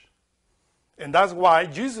fish. And that's why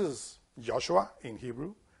Jesus, Joshua in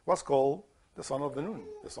Hebrew, was called the son of the Nun,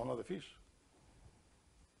 the son of the fish.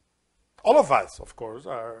 All of us, of course,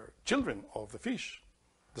 are children of the fish,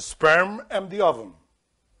 the sperm and the ovum.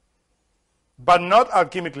 But not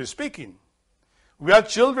alchemically speaking. We are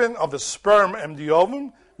children of the sperm and the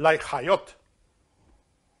ovum, like Hayot.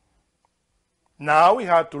 Now we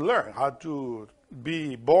have to learn how to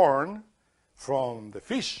be born from the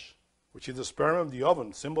fish, which is the sperm and the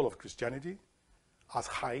ovum, symbol of Christianity, as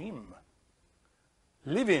Chaim,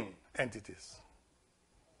 living entities.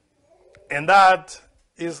 And that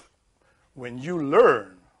is when you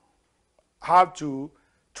learn how to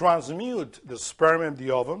transmute the sperm and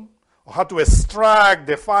the ovum, or how to extract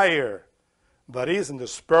the fire that is in the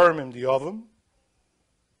sperm and the ovum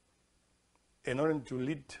in order to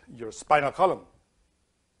lead your spinal column.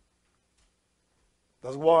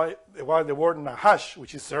 That's why the word Nahash,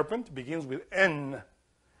 which is serpent, begins with N,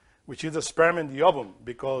 which is the sperm and the ovum,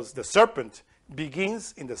 because the serpent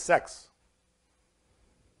begins in the sex.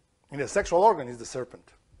 In the sexual organ is the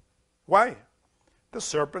serpent. Why? The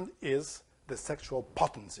serpent is the sexual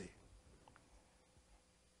potency.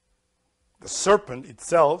 The serpent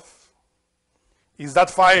itself is that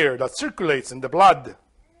fire that circulates in the blood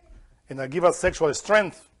and that gives us sexual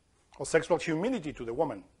strength or sexual humility to the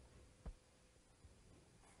woman.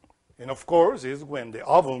 And of course, is when the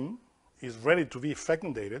ovum is ready to be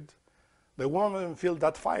fecundated, the woman feels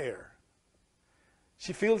that fire.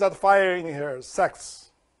 She feels that fire in her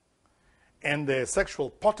sex. And the sexual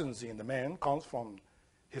potency in the man comes from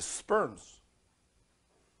his sperms.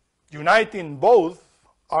 Uniting both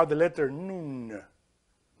are the letter Nun.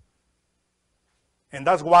 And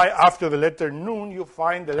that's why after the letter Nun you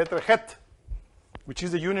find the letter Het, which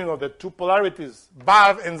is the union of the two polarities,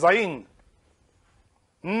 Vav and Zayin.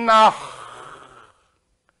 Nah.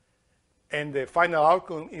 And the final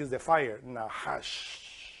outcome is the fire,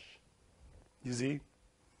 Nahash. You see?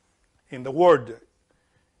 In the word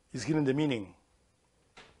is given the meaning.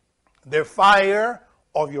 The fire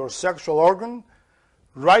of your sexual organ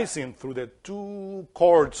rising through the two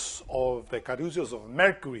cords of the caduceus of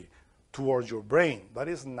Mercury towards your brain. That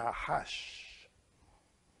is Nahash.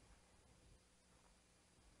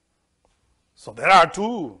 So there are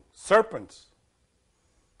two serpents,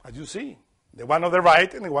 as you see. The one on the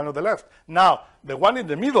right and the one on the left. Now, the one in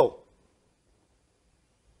the middle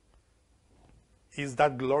is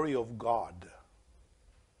that glory of God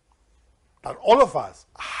that all of us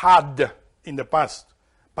had in the past,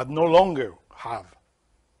 but no longer have.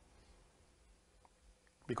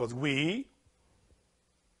 Because we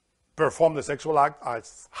perform the sexual act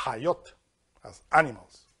as hayot, as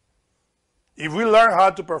animals. If we learn how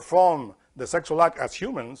to perform the sexual act as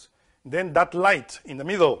humans, then that light in the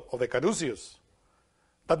middle of the caduceus,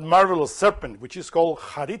 that marvelous serpent, which is called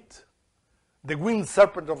Harit, the winged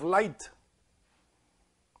serpent of light,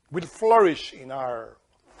 will flourish in our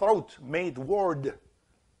throat-made word.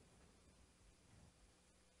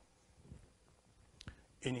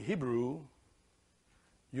 In Hebrew,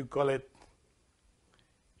 you call it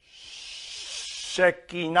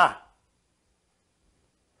Shekinah.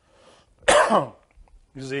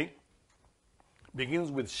 You see, begins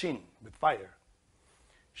with Shin, with fire.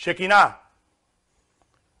 Shekinah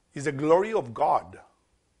is the glory of God.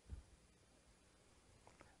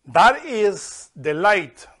 That is the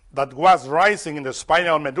light that was rising in the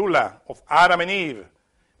spinal medulla of Adam and Eve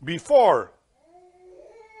before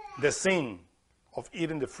the sin of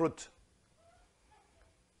eating the fruit.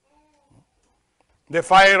 The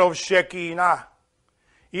fire of Shekinah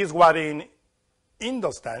is what in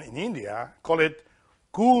Hindustan, in India, call it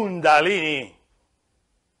Kundalini.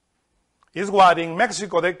 Is what in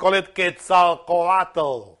Mexico they call it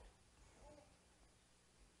Quetzalcoatl.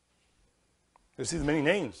 You see many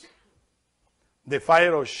names. The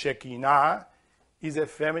fire of Shekinah is a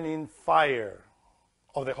feminine fire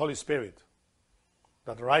of the Holy Spirit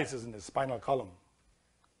that rises in the spinal column.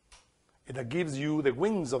 It gives you the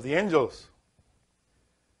wings of the angels.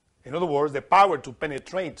 In other words, the power to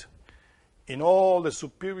penetrate in all the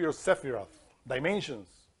superior Sephiroth dimensions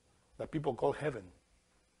that people call heaven.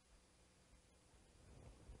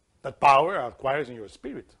 That power acquires in your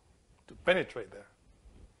spirit to penetrate there.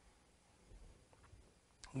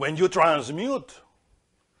 When you transmute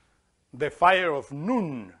the fire of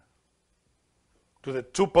Nun to the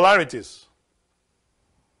two polarities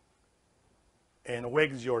and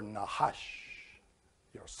wakes your Nahash,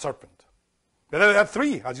 your serpent. There are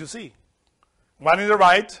three, as you see. One in the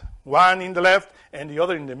right, one in the left, and the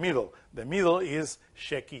other in the middle. The middle is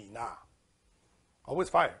Shekinah. Always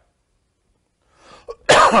fire.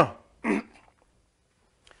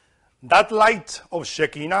 That light of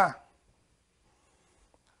Shekinah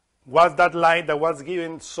was that light that was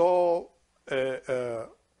given so, that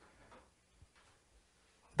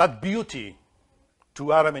beauty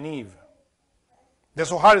to Adam and Eve. The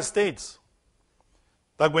Zohar states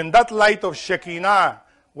that when that light of Shekinah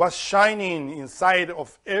was shining inside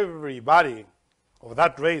of everybody of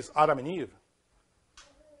that race, Adam and Eve.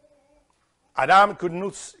 Adam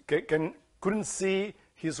couldn't see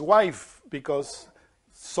his wife because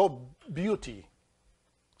so beautiful.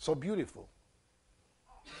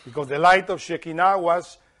 Because the light of Shekinah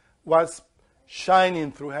was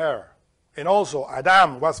shining through her. And also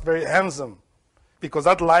Adam was very handsome because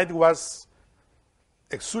that light was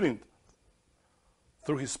exuding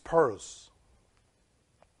through his pores.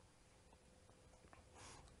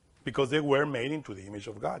 Because they were made into the image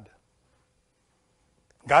of God.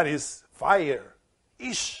 God is fire,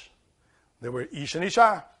 Ish. They were Ish and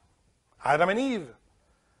Isha, Adam and Eve.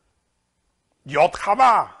 Yod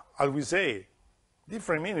Chava, as we say.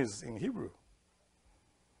 Different meanings in Hebrew.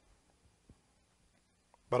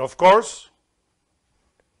 But of course,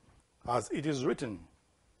 as it is written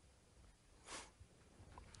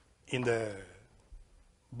in the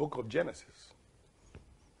book of Genesis,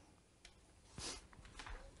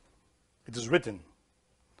 it is written,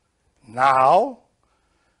 now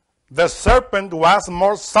the serpent was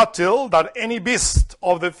more subtle than any beast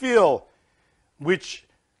of the field which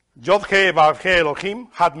Yod-Heh Vav-Heh Elohim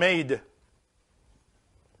had made.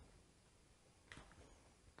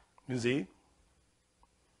 You see?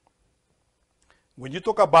 When you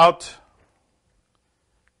talk about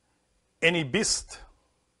any beast,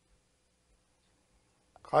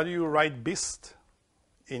 how do you write beast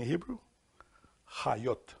in Hebrew?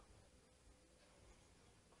 Hayot.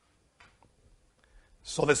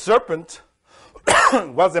 So the serpent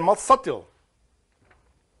was the most subtle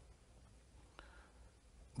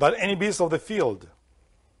than any beast of the field.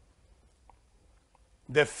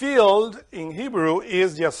 The field in Hebrew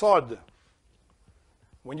is yasod.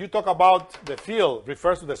 When you talk about the field, it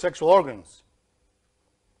refers to the sexual organs.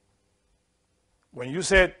 When you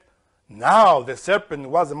said, now the serpent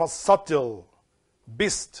was the most subtle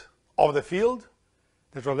beast of the field,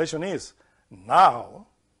 the translation is, now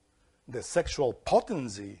the sexual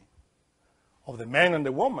potency of the man and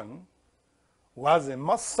the woman was the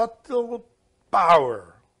most subtle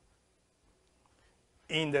power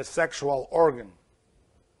in the sexual organ,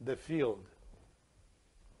 the field.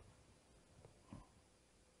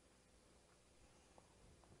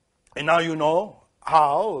 And now you know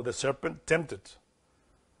how the serpent tempted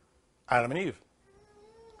Adam and Eve.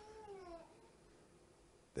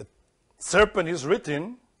 The serpent is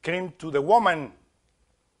written came to the woman.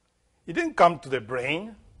 He didn't come to the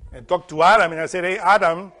brain and talk to Adam and I said, hey,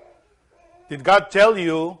 Adam, did God tell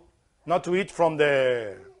you not to eat from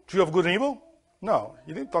the tree of good and evil? No,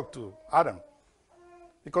 he didn't talk to Adam.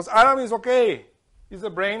 Because Adam is okay. He's the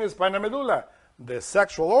brain, is spinal medulla. The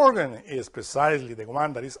sexual organ is precisely the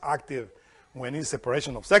one that is active when it's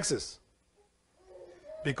separation of sexes.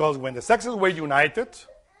 Because when the sexes were united,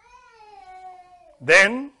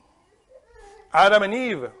 then Adam and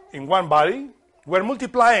Eve in one body were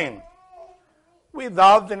multiplying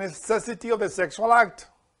without the necessity of the sexual act.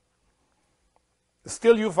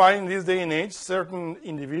 Still you find in this day and age certain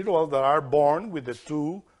individuals that are born with the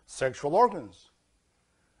two sexual organs.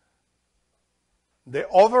 The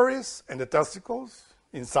ovaries and the testicles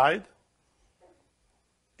inside,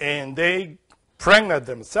 and they pregnate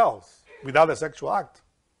themselves without a sexual act.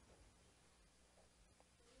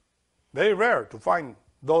 Very rare to find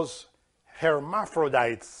those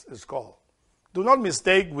hermaphrodites, is called. Do not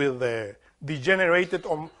mistake with the degenerated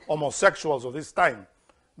homosexuals of this time.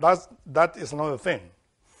 That is another thing.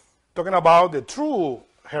 Talking about the true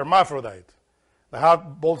hermaphrodite that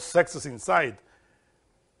have both sexes inside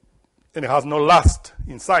and it has no lust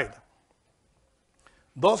inside.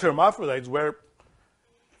 Those hermaphrodites were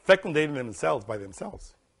fecundating themselves by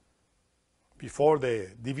themselves before the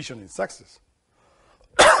division in sexes.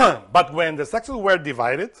 But when the sexes were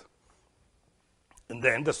divided, and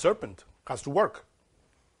then the serpent has to work.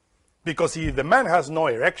 Because if the man has no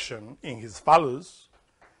erection in his phallus,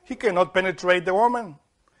 he cannot penetrate the woman.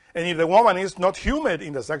 And if the woman is not humid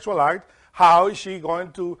in the sexual act, how is she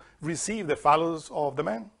going to receive the phallus of the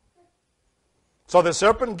man? So the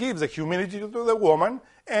serpent gives the humidity to the woman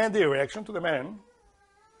and the erection to the man.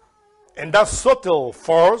 And that subtle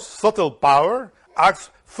force, subtle power, acts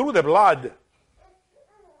through the blood.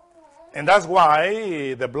 And that's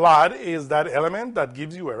why the blood is that element that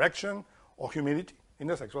gives you erection or humidity in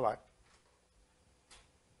the sexual act.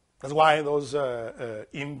 That's why those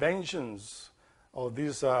inventions of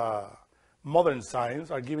these modern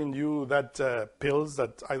science are giving you that pills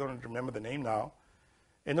that I don't remember the name now,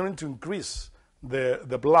 in order to increase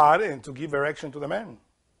the blood and to give erection to the man.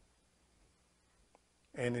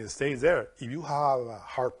 And it stays there. If you have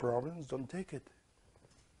heart problems, don't take it.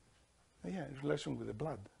 Yeah, in relation with the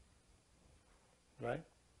blood. Right?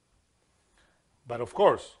 But of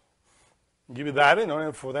course, give you that in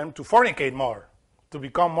order for them to fornicate more, to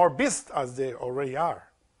become more beasts as they already are.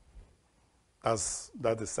 That's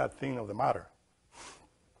the sad thing of the matter.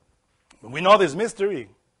 We know this mystery,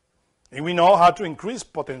 and we know how to increase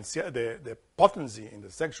the potency in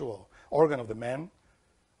the sexual organ of the man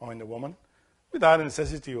or in the woman without the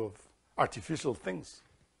necessity of artificial things.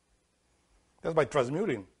 That's by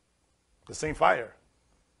transmuting. The same fire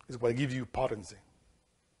is what gives you potency.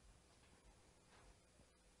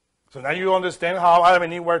 So now you understand how Adam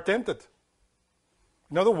and Eve were tempted.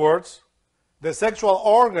 In other words, the sexual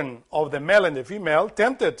organ of the male and the female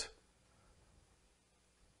tempted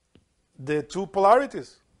the two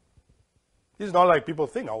polarities. It's not like people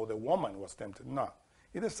think, oh, the woman was tempted. No,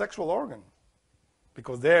 it's a sexual organ.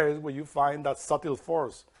 Because there is where you find that subtle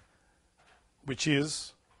force, which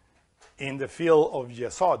is in the field of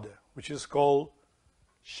Yesod, which is called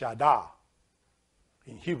Shaddai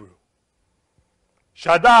in Hebrew.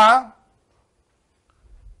 Shaddai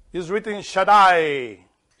is written Shaddai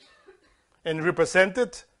and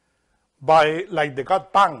represented by, like the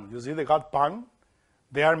god Pan. You see the god Pan?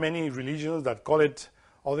 There are many religions that call it,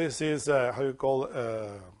 this is, how you call,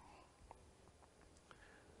 a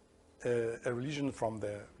religion from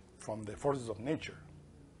the forces of nature.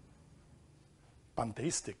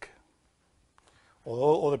 Pantheistic.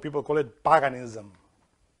 Although other people call it paganism.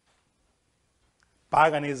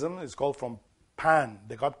 Paganism is called from Pan,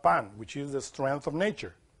 the god Pan, which is the strength of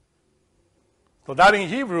nature. So that in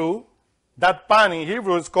Hebrew, that Pan in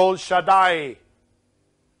Hebrew is called Shaddai,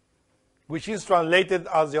 which is translated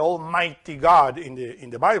as the Almighty God in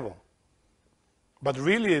the Bible. But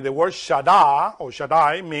really the word Shaddai or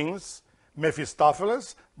Shaddai means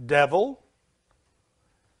Mephistopheles, devil,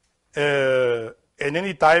 and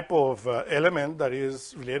any type of element that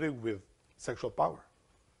is related with sexual power.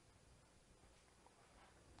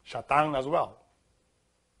 Shatan as well.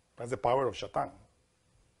 That's the power of Shatan.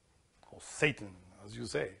 Or Satan, as you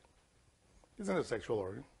say. Isn't it a sexual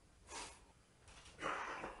organ?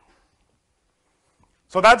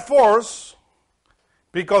 So that force,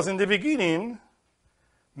 because in the beginning,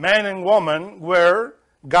 man and woman were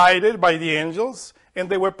guided by the angels, and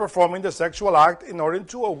they were performing the sexual act in order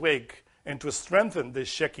to awake and to strengthen the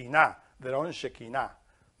Shekinah, their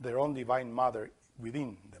own divine mother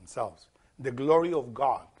within themselves, the glory of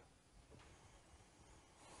God.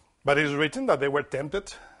 But it is written that they were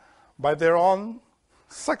tempted by their own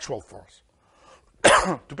sexual force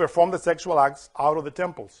to perform the sexual acts out of the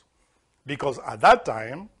temples. Because at that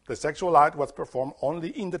time, the sexual act was performed only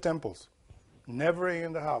in the temples, never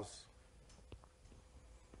in the house,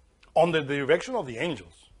 under the direction of the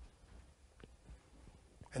angels.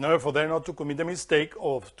 In order for them not to commit the mistake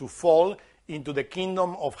of to fall into the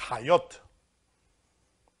kingdom of Hayot.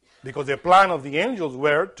 Because the plan of the angels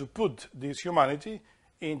were to put this humanity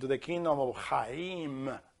into the kingdom of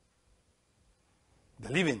Chaim,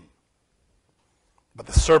 the living. But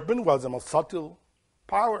the serpent was the most subtle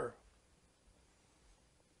power.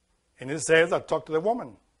 And it says that talk to the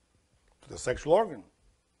woman, to the sexual organ.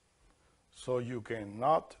 So you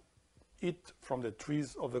cannot eat from the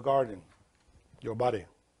trees of the garden, your body.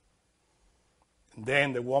 And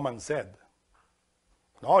then the woman said,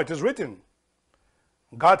 no, it is written.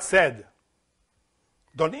 God said,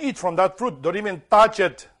 don't eat from that fruit. Don't even touch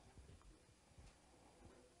it.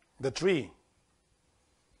 The tree.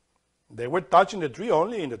 They were touching the tree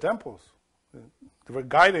only in the temples. They were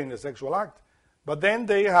guided in the sexual act. But then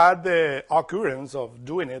they had the occurrence of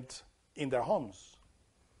doing it in their homes.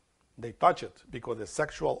 They touch it because the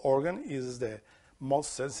sexual organ is the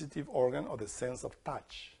most sensitive organ of the sense of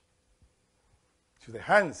touch. So the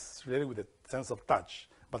hands is related with the sense of touch.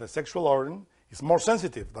 But the sexual organ is more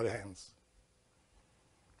sensitive than the hands.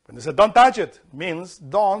 When they said, don't touch it, means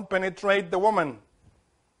don't penetrate the woman.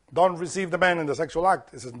 Don't receive the man in the sexual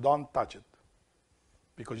act. It says, don't touch it.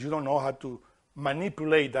 Because you don't know how to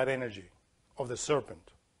manipulate that energy of the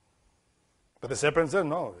serpent. But the serpent said,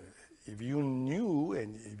 no, if you knew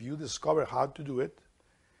and if you discover how to do it,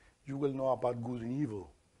 you will know about good and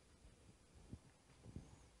evil.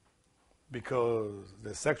 Because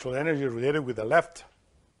the sexual energy related with the left,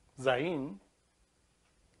 Zayin,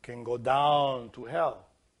 can go down to hell.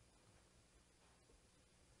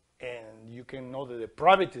 And you can know the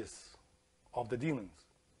depravities of the demons,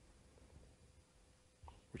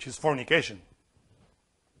 which is fornication.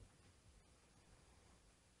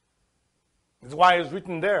 That's why it's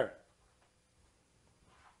written there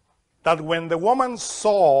that when the woman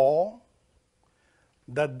saw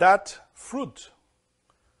that fruit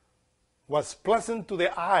was pleasant to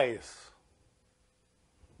the eyes,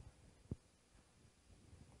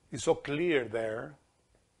 it's so clear there.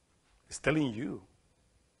 It's telling you.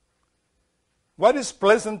 What is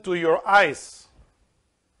pleasant to your eyes?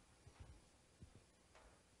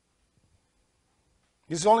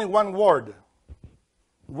 It's only one word.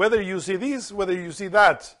 Whether you see this, whether you see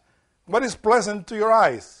that, what is pleasant to your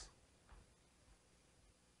eyes?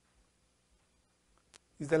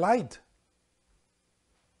 It's the light.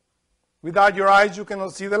 Without your eyes, you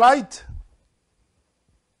cannot see the light.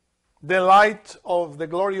 The light of the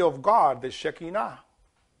glory of God, the Shekinah.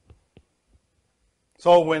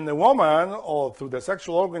 So when the woman, or through the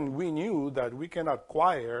sexual organ, we knew that we can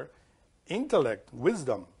acquire intellect,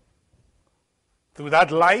 wisdom, through that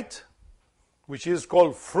light, which is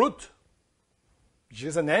called fruit, which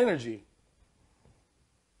is an energy.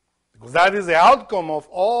 Because that is the outcome of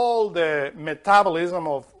all the metabolism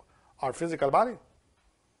of our physical body.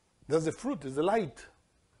 That's the fruit, is the light.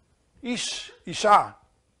 Isha,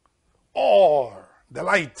 or the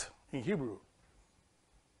light in Hebrew.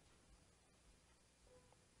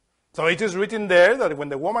 So it is written there that when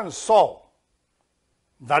the woman saw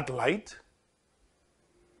that light,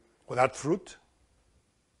 or that fruit,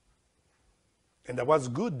 and that was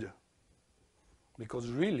good, because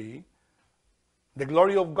really, the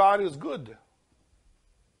glory of God is good.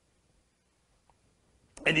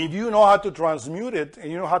 And if you know how to transmute it, and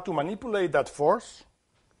you know how to manipulate that force,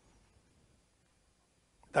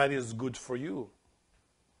 that is good for you,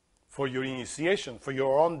 for your initiation, for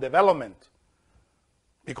your own development.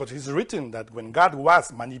 Because it's written that when God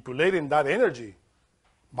was manipulating that energy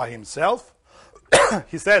by himself,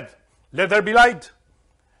 he said, "Let there be light."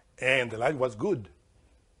 And the light was good.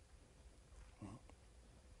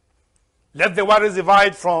 Let the waters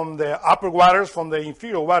divide from the upper waters from the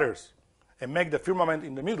inferior waters, and make the firmament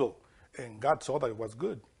in the middle. And God saw that it was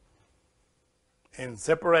good. And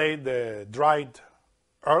separate the dried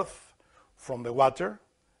earth from the water,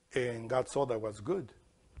 and God saw that it was good.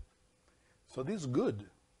 So this good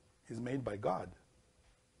is made by God.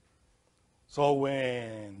 So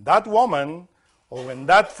when that woman, or when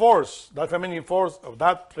that force, that feminine force of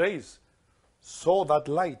that place, saw that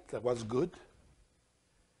light that was good,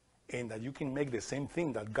 and that you can make the same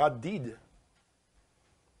thing that God did,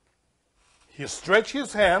 he stretched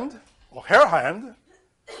his hand, or her hand,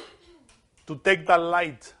 to take that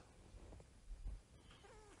light,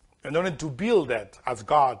 in order to build that as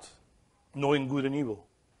God, knowing good and evil.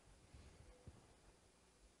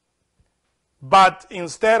 But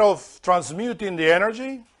instead of transmuting the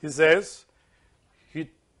energy, he says, he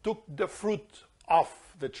took the fruit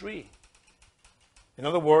off the tree. In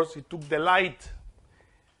other words, he took the light.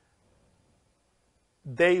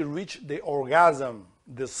 They reached the orgasm,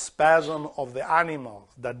 the spasm of the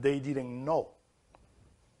animals that they didn't know,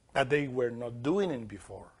 that they were not doing it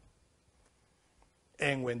before.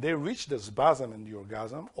 And when they reached the spasm and the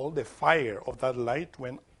orgasm, all the fire of that light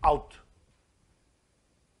went out.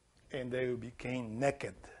 And they became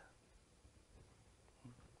naked.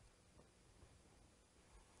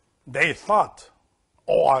 They thought,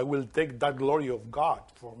 "Oh, I will take that glory of God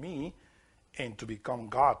for me and to become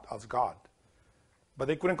God as God." But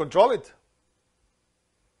they couldn't control it.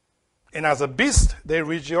 And as a beast, they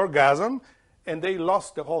reached the orgasm, and they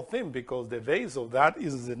lost the whole thing, because the base of that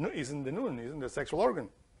is in the noon, is in the sexual organ.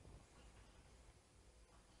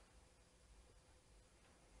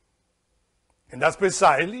 And that's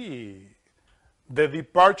precisely the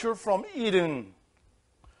departure from Eden,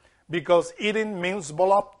 because Eden means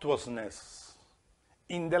voluptuousness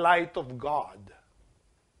in the light of God.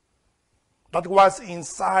 That was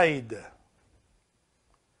inside.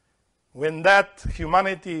 When that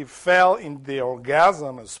humanity fell in the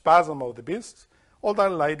orgasm, a spasm of the beast, all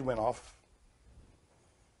that light went off.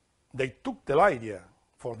 They took the light, yeah,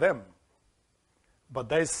 for them, but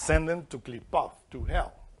they sent them to Klipoth, to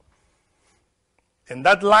hell. And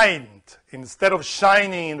that light, instead of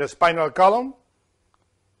shining in the spinal column,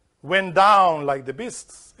 went down like the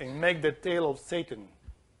beasts and made the tail of Satan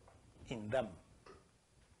in them.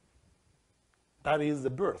 That is the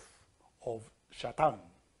birth of Satan,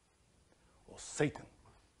 or Satan,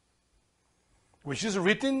 which is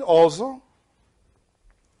written also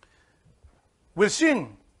with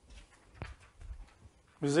shin.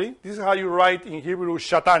 You see, this is how you write in Hebrew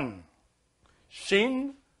Satan.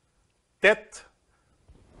 Shin, tet,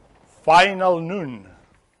 final nun.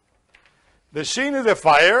 The shin is the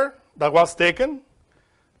fire that was taken.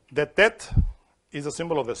 The tet is a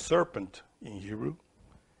symbol of the serpent in Hebrew,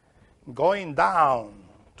 going down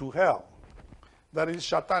to hell. That is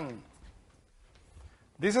Satan.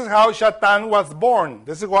 This is how Satan was born.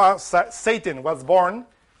 This is how Satan was born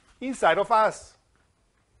inside of us.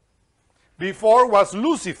 Before was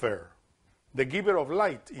Lucifer, the giver of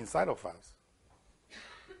light inside of us.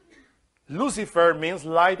 Lucifer means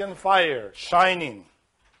light and fire, shining.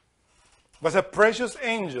 Was a precious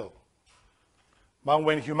angel. But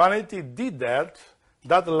when humanity did that,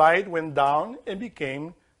 that light went down and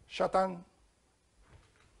became Satan.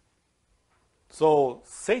 So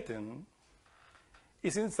Satan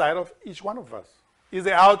is inside of each one of us. Is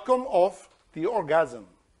the outcome of the orgasm.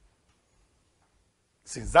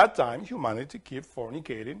 Since that time, humanity keeps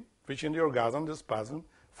fornicating, reaching the orgasm, the spasm,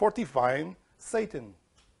 fortifying Satan.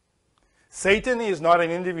 Satan is not an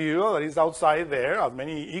individual that is outside there, as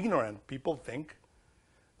many ignorant people think,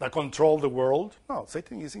 that control the world. No,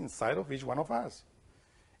 Satan is inside of each one of us.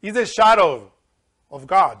 He's a shadow of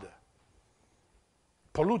God,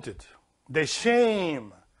 polluted. The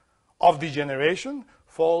shame of degeneration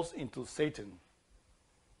falls into Satan,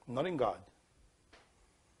 not in God.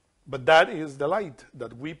 But that is the light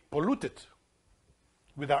that we polluted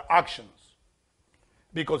with our actions.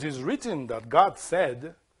 Because it's written that God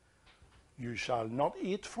said, you shall not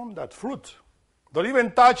eat from that fruit. Don't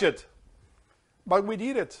even touch it. But we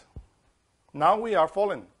did it. Now we are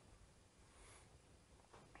fallen.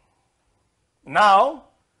 Now,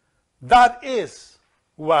 that is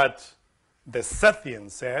what the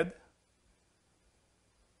Sethians said,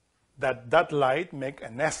 that light make a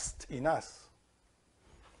nest in us,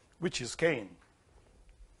 which is Cain.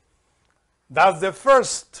 That's the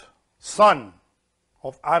first son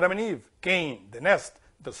of Adam and Eve, Cain, the nest,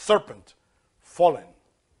 the serpent, fallen.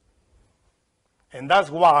 And that's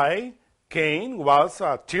why Cain was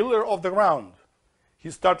a tiller of the ground. He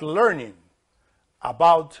started learning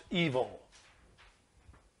about evil.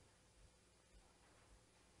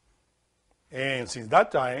 And since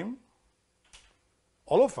that time,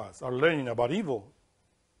 all of us are learning about evil.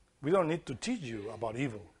 We don't need to teach you about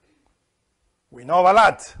evil. We know a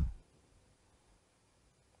lot.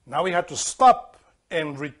 Now we have to stop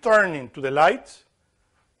and return into the light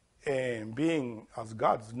and being as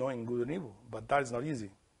gods, knowing good and evil. But that is not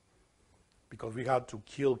easy because we had to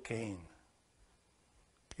kill Cain.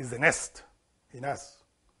 It's the nest in us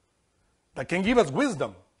that can give us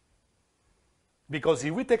wisdom. Because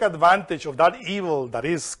if we take advantage of that evil that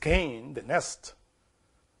is Cain, the nest,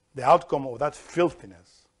 the outcome of that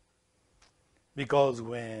filthiness. Because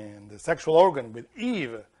when the sexual organ with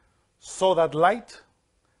Eve saw that light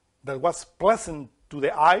that was pleasant to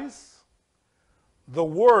the eyes, the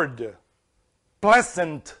word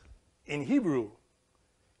pleasant in Hebrew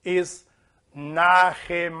is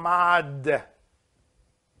nahemad.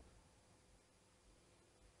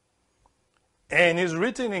 And it's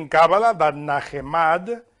written in Kabbalah that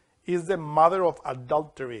nahemad is the mother of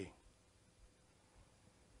adultery.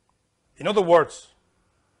 In other words,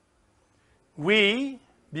 we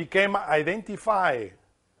became identified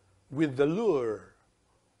with the lure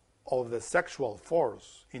of the sexual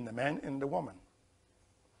force in the man and the woman.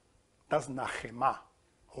 That's nahema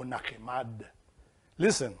or nahemad.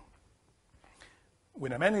 Listen,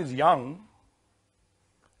 when a man is young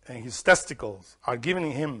and his testicles are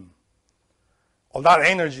giving him all that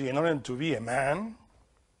energy in order to be a man,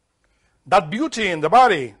 that beauty in the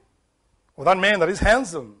body of that man that is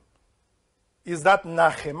handsome is that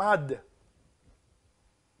nahemad.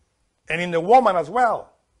 And in the woman as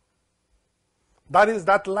well. That is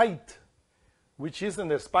that light which is in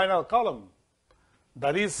the spinal column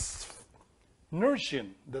that is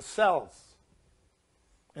nourishing the cells.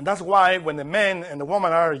 And that's why when the man and the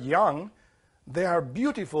woman are young, they are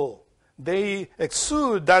beautiful. They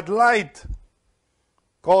exude that light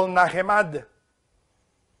called nahemad.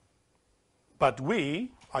 But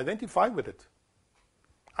we identify with it.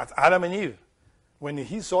 As Adam and Eve, when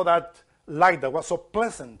he saw that light that was so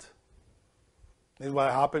pleasant, this is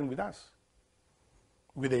what happened with us.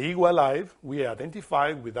 With the ego alive, we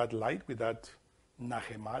identify with that light, with that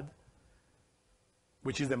nahemad,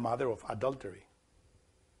 which is the mother of adultery.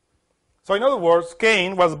 So in other words,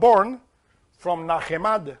 Cain was born from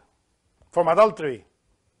nahemad, from adultery.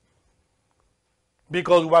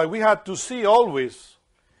 Because what we had to see always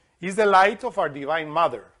is the light of our Divine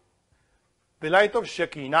Mother, the light of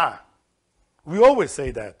Shekinah. We always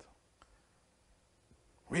say that.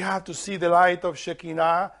 We have to see the light of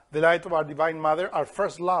Shekinah, the light of our Divine Mother, our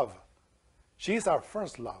first love. She is our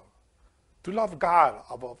first love. To love God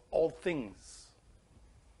above all things.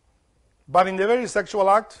 But in the very sexual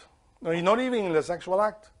act, no, not even in the sexual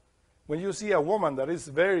act, when you see a woman that is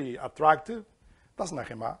very attractive, that's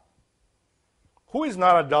nahemah. Who is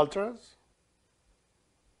not adulterous?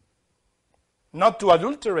 Not to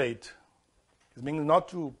adulterate. It means not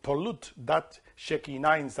to pollute that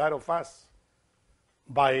Shekinah inside of us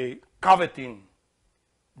by coveting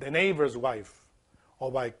the neighbor's wife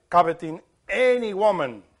or by coveting any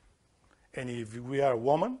woman. And if we are a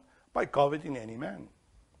woman, by coveting any man.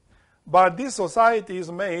 But this society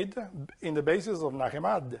is made in the basis of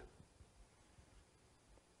Nahemad.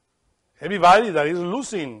 Everybody that is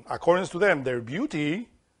losing, according to them, their beauty,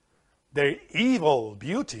 their evil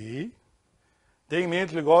beauty, they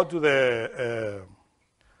immediately go to the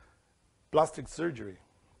plastic surgery,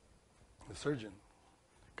 the surgeon.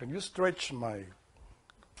 Can you stretch my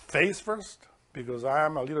face first? Because I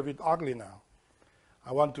am a little bit ugly now.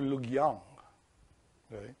 I want to look young.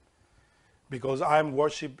 Okay? Because I am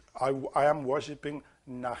worshiping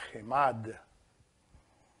Nahemad.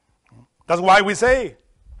 That's why we say,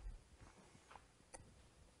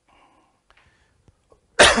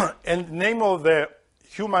 in the name of the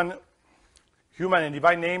human and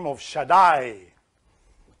divine name of Shaddai,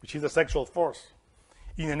 which is the sexual force,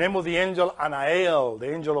 in the name of the angel Anael,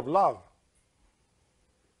 the angel of love,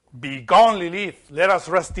 be gone, Lilith, let us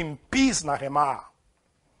rest in peace, Nahemah.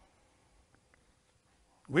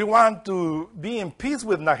 We want to be in peace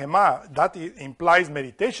with Nahemah. That implies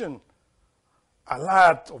meditation, a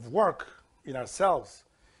lot of work in ourselves,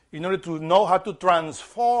 in order to know how to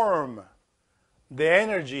transform the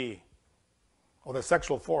energy of the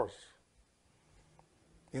sexual force.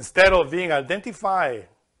 Instead of being identified,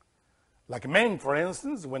 like men, for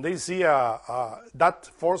instance, when they see that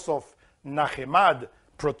force of Nahemad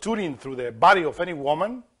protruding through the body of any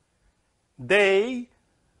woman, they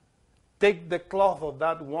take the cloth of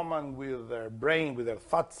that woman with their brain, with their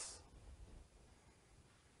thoughts.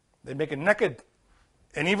 They make it naked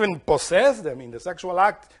and even possess them in the sexual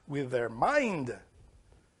act with their mind.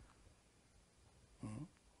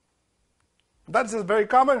 That's very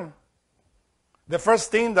common. The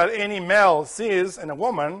first thing that any male sees in a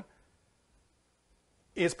woman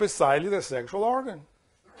is precisely the sexual organ.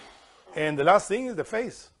 And the last thing is the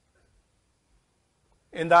face.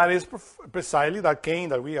 And that is precisely that Cain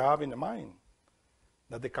that we have in the mind.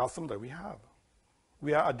 That's the custom that we have.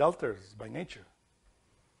 We are adulterers by nature.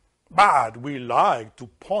 But we like to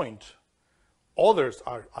point others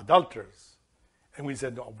are adulterers. And we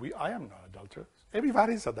said, no, I am not adulterers.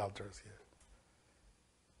 Everybody's adulterers here.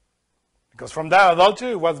 Because from that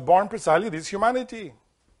adultery was born precisely this humanity.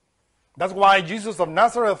 That's why Jesus of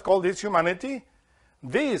Nazareth called this humanity,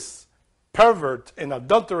 this pervert and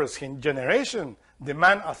adulterous generation,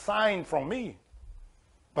 demand a sign from me.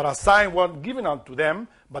 But a sign wasn't given unto them,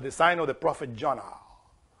 but the sign of the prophet Jonah.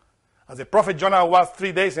 As the prophet Jonah was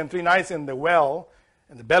 3 days and 3 nights in the well,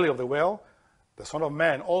 in the belly of the whale, the Son of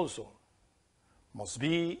Man also must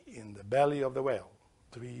be in the belly of the whale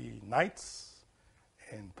 3 nights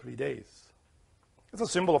and 3 days. It's a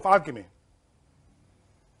symbol of alchemy.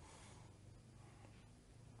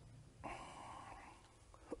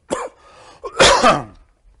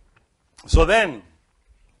 So then,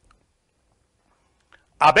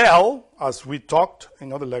 Abel, as we talked in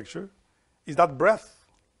another lecture, is that breath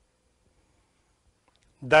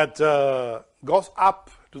that goes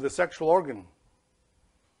up to the sexual organ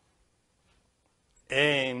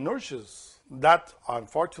and nourishes that,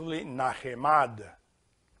 unfortunately, Nahemad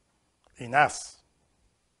in us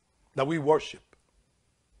that we worship.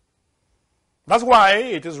 That's why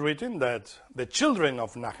it is written that the children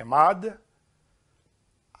of Nahemad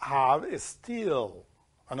have still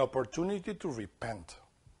an opportunity to repent.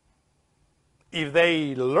 If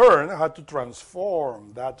they learn how to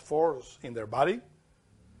transform that force in their body,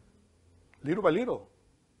 little by little,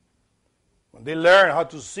 when they learn how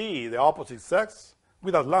to see the opposite sex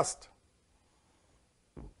without lust.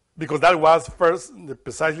 Because that was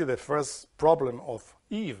precisely the first problem of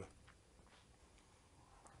Eve.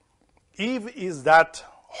 Eve is that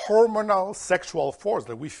hormonal sexual force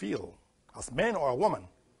that we feel as men or a woman.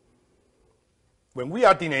 When we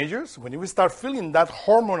are teenagers, when we start feeling that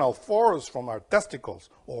hormonal force from our testicles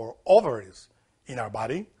or ovaries in our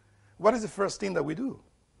body, what is the first thing that we do?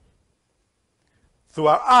 Through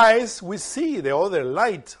our eyes, we see the other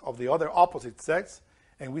light of the other opposite sex,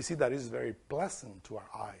 and we see that it's very pleasant to our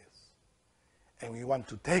eyes. And we want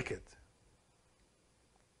to take it.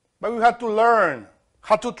 But we have to learn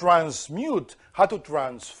how to transmute, how to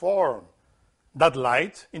transform that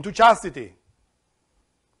light into chastity.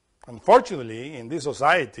 Unfortunately, in this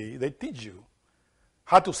society, they teach you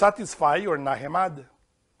how to satisfy your Nahemad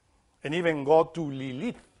and even go to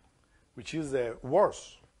Lilith, which is the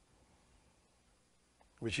worst,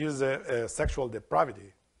 which is sexual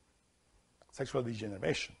depravity, sexual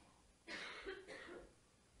degeneration.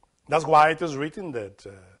 That's why it is written that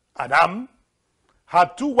Adam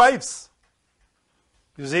had 2 wives.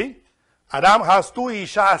 You see? Adam has 2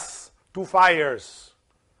 ishas, 2 fires.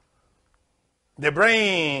 The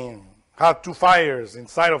brain had 2 fires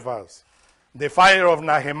inside of us. The fire of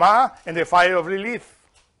Nahemah and the fire of Lilith.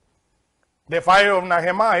 The fire of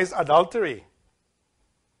Nehemiah is adultery,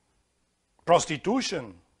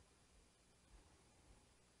 prostitution.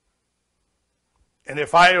 And the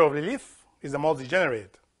fire of Lilith is the most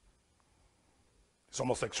degenerate. It's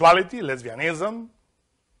homosexuality, lesbianism,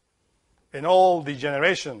 and all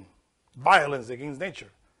degeneration, violence against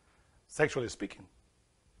nature, sexually speaking.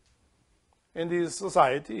 In this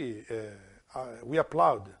society, we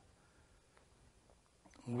applaud,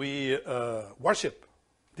 we worship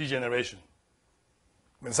degeneration.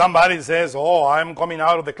 When somebody says, oh, I'm coming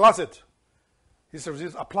out of the closet, he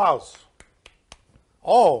receives applause.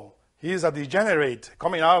 Oh, he's a degenerate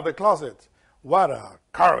coming out of the closet. What a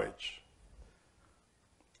courage.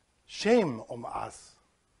 Shame on us.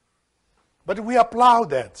 But we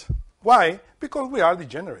applaud that. Why? Because we are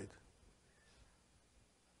degenerate.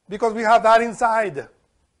 Because we have that inside.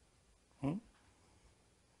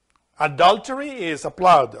 Adultery is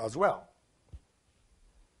applauded as well.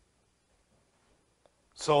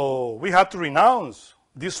 So we have to renounce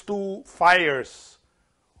these two fires,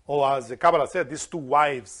 or as the Kabbalah said, these two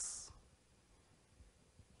wives.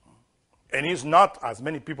 And it's not, as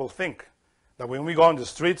many people think, that when we go on the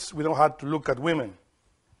streets, we don't have to look at women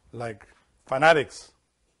like fanatics.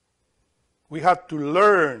 We have to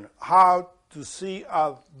learn how to see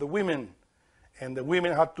the women, and the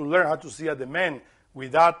women have to learn how to see the men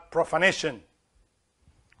without profanation,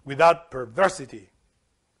 without perversity.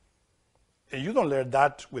 And you don't learn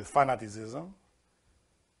that with fanaticism.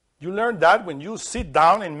 You learn that when you sit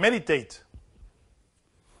down and meditate,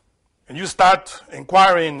 and you start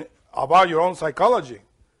inquiring about your own psychology.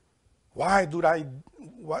 Why do I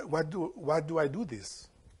do this?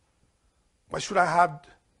 What should I have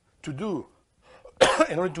to do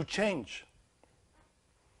in order to change?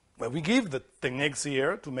 Well, we give the techniques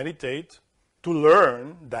here to meditate, to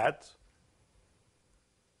learn that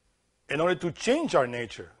in order to change our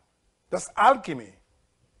nature. That's alchemy.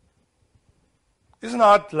 It's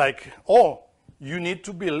not like, oh, you need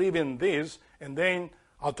to believe in this, and then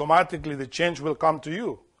automatically the change will come to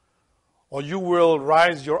you. Or you will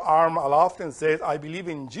raise your arm aloft and say, I believe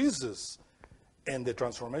in Jesus, and the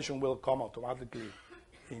transformation will come automatically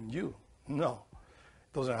in you. No,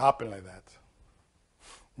 it doesn't happen like that.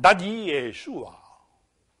 That Yeshua,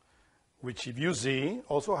 which if you see,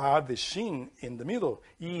 also have the shin in the middle.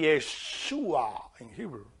 Yeshua in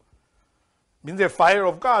Hebrew. Means the fire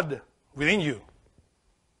of God within you.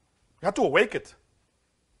 You have to awake it.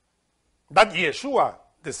 That Yeshua,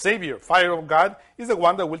 the Savior, fire of God, is the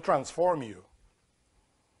one that will transform you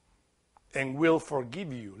and will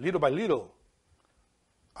forgive you little by little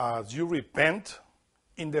as you repent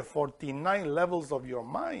in the 49 levels of your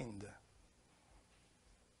mind.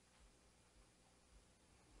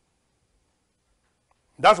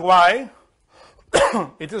 That's why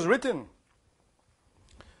it is written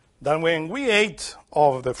that when we ate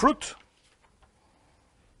of the fruit,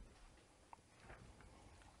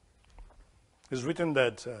 it's written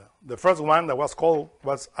that the first one that was called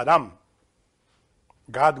was Adam.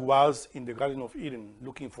 God was in the Garden of Eden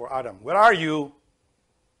looking for Adam. Where are you?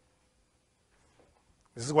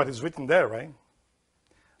 This is what is written there, right?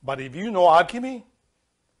 But if you know alchemy,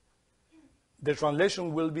 the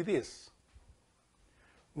translation will be this.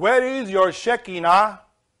 Where is your Shekinah?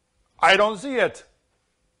 I don't see it.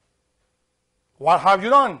 What have you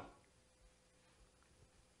done?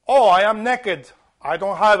 Oh, I am naked. I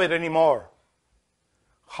don't have it anymore.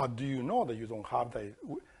 How do you know that you don't have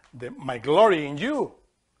my glory in you?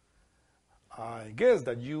 I guess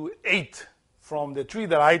that you ate from the tree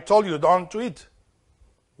that I told you don't to eat.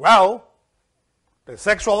 Well, the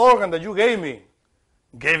sexual organ that you gave me,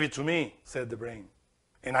 gave it to me, said the brain,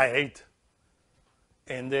 and I ate.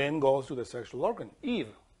 And then goes to the sexual organ, Eve.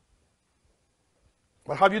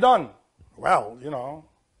 What have you done? Well,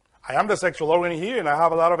 I am the sexual organ here, and I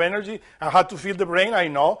have a lot of energy. I had to feed the brain, I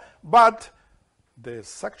know, but the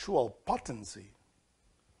sexual potency,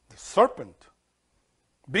 the serpent,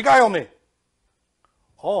 beguile me.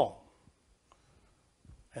 Oh.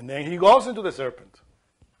 And then he goes into the serpent.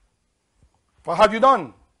 What have you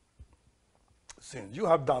done? Since you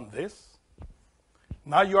have done this,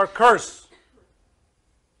 now you are cursed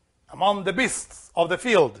among the beasts of the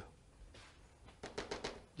field.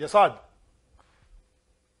 Yesod.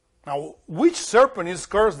 Now, which serpent is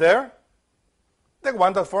cursed there? The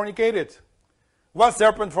one that fornicated. What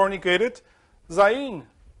serpent fornicated? Zayin.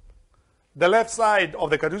 The left side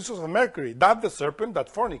of the caduceus of Mercury. That's the serpent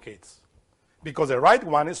that fornicates. Because the right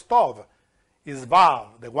one is Tov, is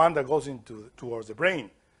Vav, the one that goes towards the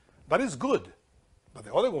brain. That is good. But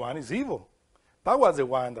the other one is evil. That was the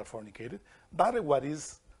one that fornicated. That is what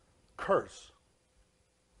is curse.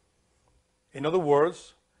 In other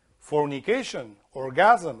words, fornication,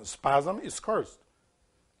 orgasm, spasm is cursed,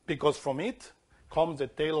 because from it comes the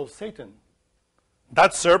tail of Satan.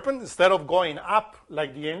 That serpent, instead of going up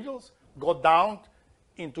like the angels, go down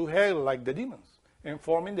into hell like the demons, and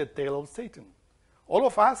forming the tail of Satan. All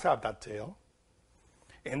of us have that tail,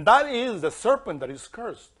 and that is the serpent that is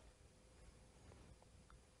cursed.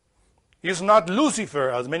 It's not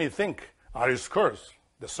Lucifer, as many think, is cursed,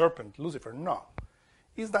 the serpent, Lucifer. No.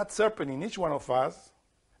 It's that serpent in each one of us.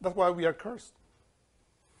 That's why we are cursed.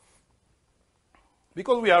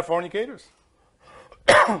 Because we are fornicators.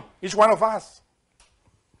 Each one of us.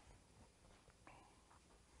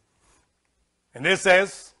 And it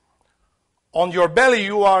says, on your belly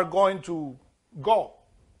you are going to go,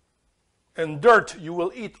 and dirt you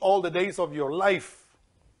will eat all the days of your life.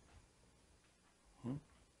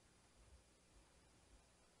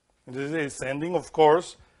 And this is sending, of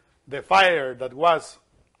course, the fire that was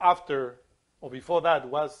after or before that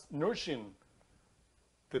was nourishing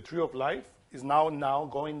the tree of life is now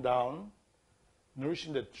going down,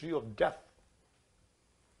 nourishing the tree of death.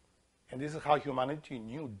 And this is how humanity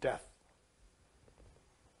knew death.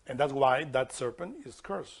 And that's why that serpent is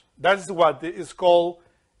cursed. That is what is called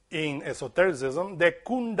in esotericism the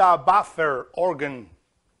Kundabaffer organ,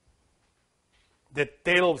 the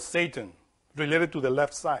tail of Satan, related to the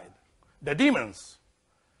left side. The demons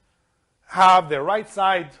have the right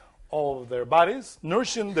side of their bodies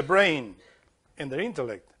nourishing the brain and their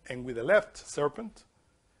intellect, and with the left serpent,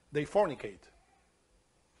 they fornicate.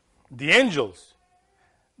 The angels,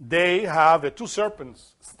 they have the two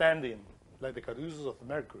serpents standing like the caduceus of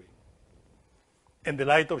Mercury, and the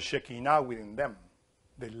light of Shekinah within them,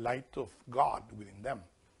 the light of God within them.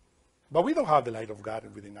 But we don't have the light of God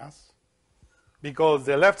within us, because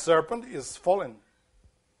the left serpent is fallen.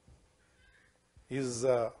 He's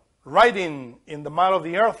riding in the mud of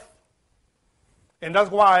the earth. And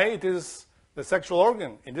that's why it is the sexual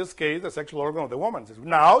organ, in this case, the sexual organ of the woman. Says,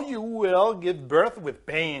 now you will give birth with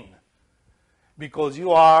pain, because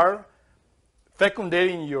you are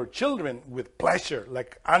fecundating your children with pleasure,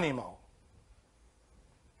 like animal.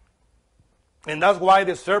 And that's why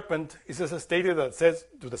the serpent, it is stated that says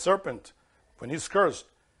to the serpent, when he's cursed,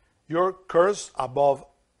 you're cursed above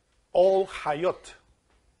all hayot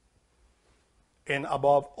and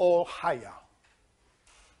above all haya.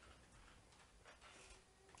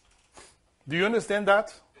 Do you understand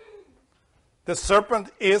that? The serpent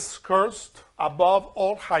is cursed above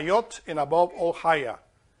all hayot and above all haya.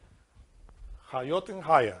 Hayot and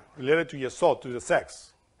haya, related to yesod, to the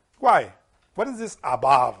sex. Why? What is this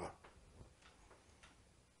above?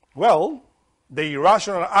 Well, the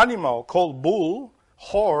irrational animal called bull,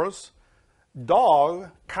 horse, dog,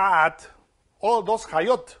 cat, all those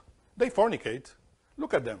hayot, they fornicate.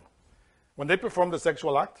 Look at them. When they perform the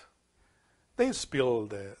sexual act, they spill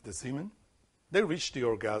the semen. They reach the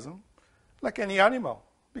orgasm like any animal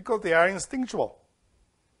because they are instinctual.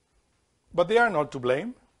 But they are not to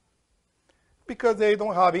blame because they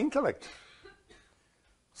don't have intellect.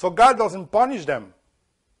 So God doesn't punish them.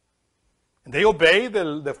 And they obey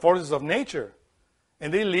the forces of nature.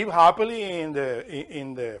 And they live happily in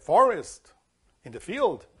the forest, in the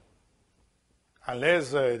field.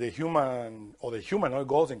 Unless the human or the humanoid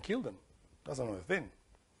goes and kills them. That's another thing.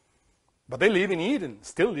 But they live in Eden,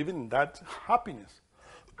 still living in that happiness.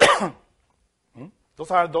 Those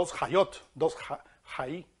are those hayot, those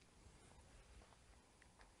hai.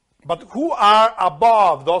 But who are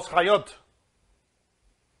above those hayot?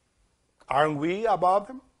 Aren't we above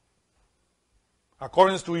them?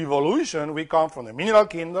 According to evolution, we come from the mineral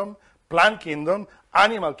kingdom, plant kingdom,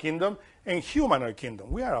 animal kingdom, and humanoid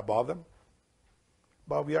kingdom. We are above them.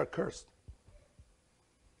 But we are cursed.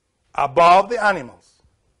 Above the animals.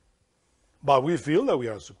 But we feel that we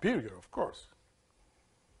are superior, of course.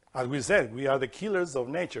 As we said, we are the killers of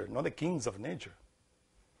nature, not the kings of nature.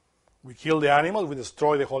 We kill the animals, we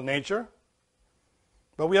destroy the whole nature,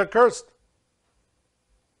 but we are cursed.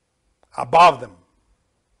 Above them.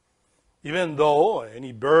 Even though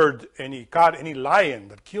any bird, any cat, any lion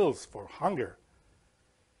that kills for hunger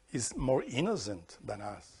is more innocent than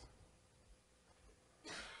us.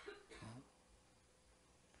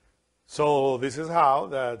 So this is how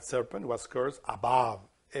that serpent was cursed above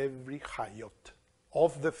every hayot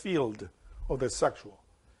of the field of the sexual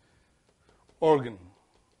organ.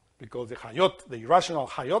 Because the hayot, the irrational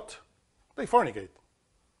hayot, they fornicate.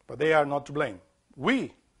 But they are not to blame.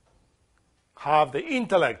 We have the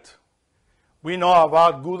intellect. We know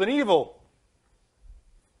about good and evil.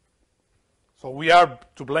 So we are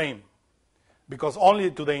to blame. Because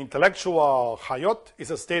only to the intellectual hayot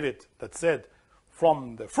is stated that said,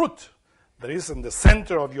 from the fruit that is in the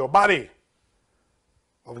center of your body,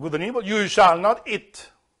 of good and evil, you shall not eat,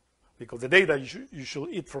 because the day that you shall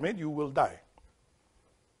eat from it, you will die.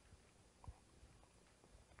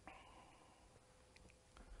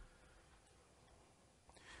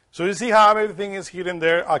 So you see how everything is here and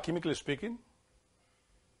there, alchemically speaking?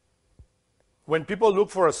 When people look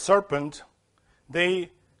for a serpent,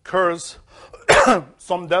 they curse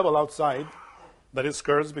some devil outside that is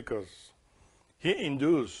cursed because he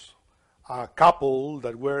induced a couple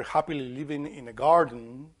that were happily living in a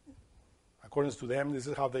garden. According to them, this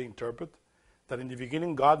is how they interpret, that in the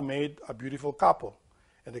beginning God made a beautiful couple.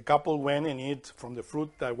 And the couple went and ate from the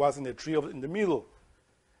fruit that was in the tree in the middle.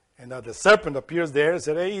 And that the serpent appears there and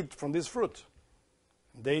said, hey, eat from this fruit.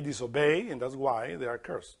 They disobey, and that's why they are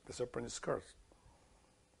cursed. The serpent is cursed.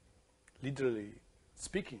 Literally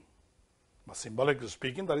speaking. But symbolically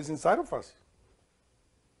speaking, that is inside of us.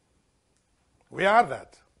 We are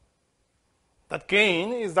that. That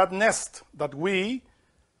Cain is that nest that we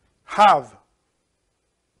have.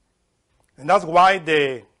 And that's why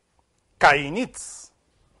the Cainites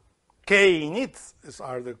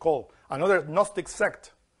are they called, another Gnostic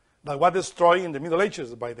sect that was destroyed in the Middle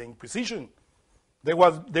Ages by the Inquisition. They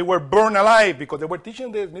were burned alive because they were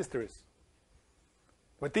teaching these mysteries.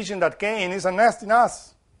 We're teaching that Cain is a nest in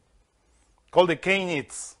us, called the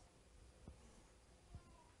Cainites.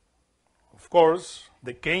 Of course,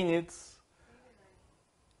 the Cainites,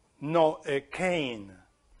 Cain.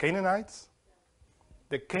 Canaanites?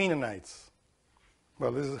 The Canaanites.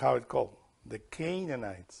 Well, this is how it's called. The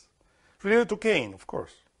Canaanites. Related to Cain, of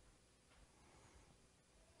course.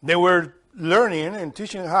 They were learning and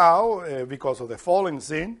teaching how, because of the fallen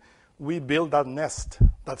sin, we build that nest,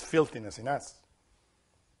 that filthiness in us.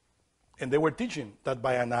 And they were teaching that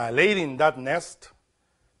by annihilating that nest,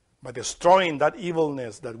 by destroying that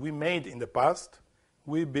evilness that we made in the past,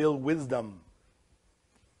 we build wisdom.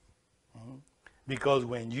 Because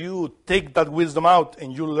when you take that wisdom out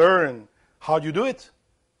and you learn how you do it,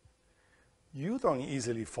 you don't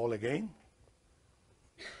easily fall again.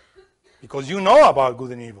 Because you know about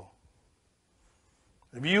good and evil.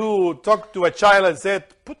 If you talk to a child and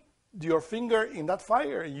said, put your finger in that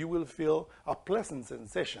fire, you will feel a pleasant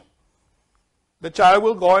sensation. The child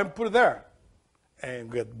will go and put it there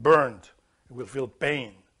and get burned. It will feel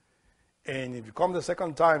pain. And if you come the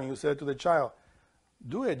second time and you say to the child,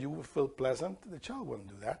 do it, you will feel pleasant, the child won't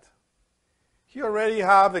do that. He already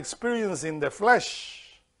have experience in the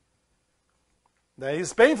flesh that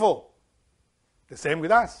is painful. The same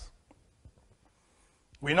with us.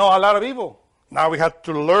 We know a lot of evil. Now we have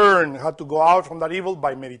to learn how to go out from that evil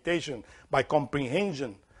by meditation, by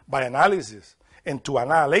comprehension, by analysis, and to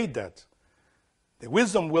annihilate that. The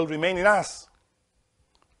wisdom will remain in us.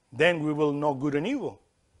 Then we will know good and evil.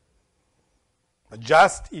 But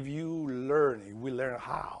just if we learn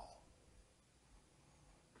how.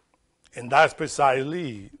 And that's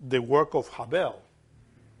precisely the work of Abel.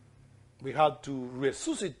 We had to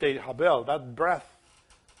resuscitate Abel, that breath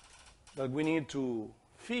that we need to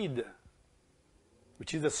feed,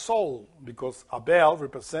 which is the soul, because Abel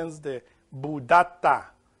represents the Buddhata,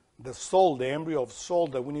 the soul, the embryo of soul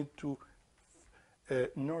that we need to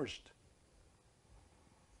nourish.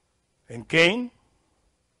 And Cain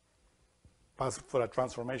passed for a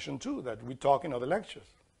transformation too, that we talk in other lectures.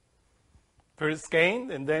 First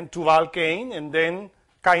Cain, and then Tuval Cain, and then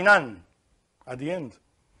Kainan at the end.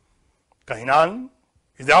 Kainan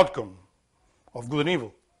is the outcome of good and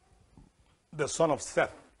evil. The son of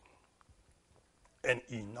Seth and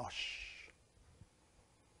Enosh.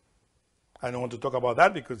 I don't want to talk about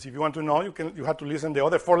that because if you want to know, you have to listen to the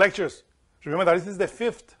other 4 lectures. Remember that this is the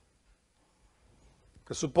 5th.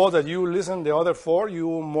 Because suppose that you listen to the other 4, you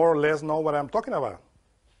more or less know what I'm talking about.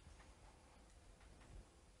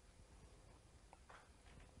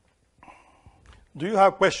 Do you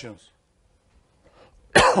have questions?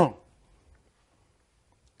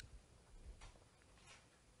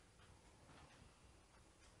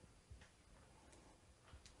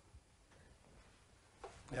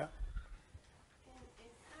 Yeah?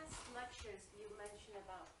 In past lectures, you mentioned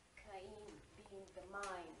about Cain being the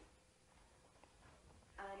mind.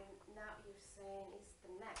 And now you're saying it's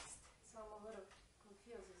the next. So I'm a little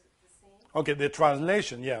confused. Is it the same? Okay, the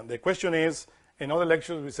translation, yeah. The question is, in other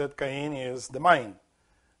lectures we said Cain is the mind.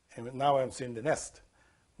 And now I'm saying the nest.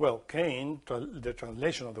 Well, Cain, the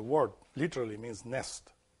translation of the word, literally means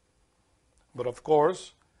nest. But of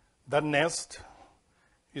course, that nest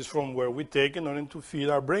is from where we take in order to feed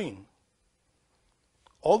our brain.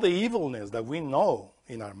 All the evilness that we know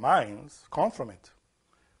in our minds come from it.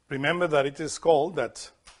 Remember that it is called that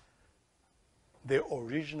the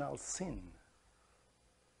original sin.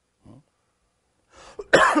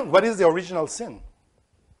 What is the original sin?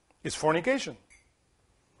 is fornication.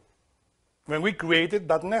 When we created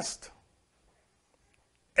that nest.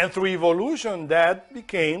 And through evolution, that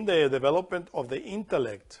became the development of the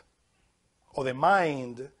intellect, of the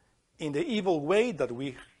mind, in the evil way that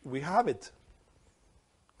we have it.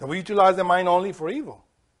 That we utilize the mind only for evil.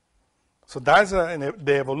 So that's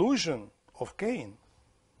the evolution of Cain.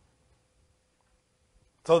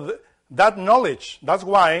 So that knowledge, that's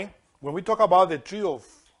why when we talk about the tree of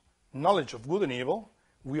knowledge of good and evil,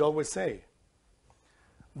 we always say,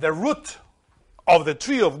 the root of the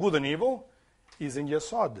tree of good and evil is in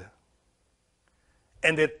Yesod.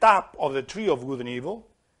 And the top of the tree of good and evil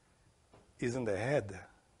is in the head.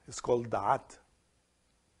 It's called Da'at.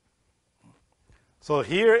 So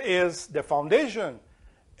here is the foundation,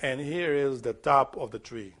 and here is the top of the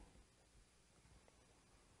tree.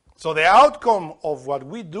 So the outcome of what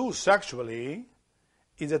we do sexually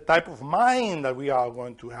is a type of mind that we are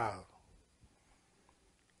going to have.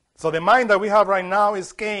 So the mind that we have right now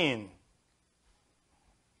is Cain,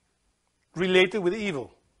 related with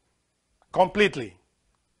evil, completely.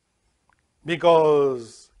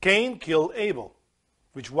 Because Cain killed Abel,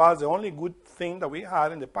 which was the only good thing that we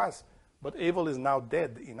had in the past. But Abel is now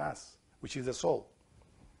dead in us, which is the soul.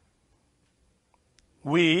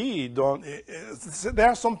 We don't, there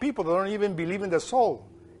are some people that don't even believe in the soul,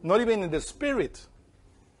 not even in the spirit.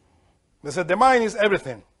 They said the mind is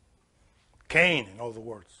everything. Cain, in other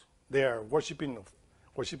words. They are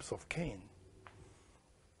worshippers of Cain.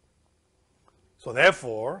 So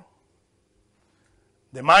therefore,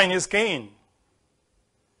 the mind is Cain.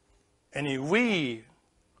 And if we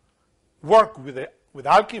work with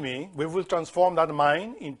alchemy, we will transform that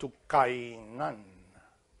mind into Kainan,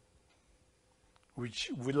 which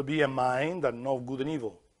will be a mind that knows good and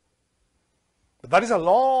evil. But that is a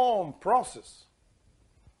long process.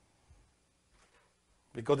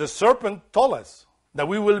 Because the serpent told us that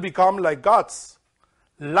we will become like gods.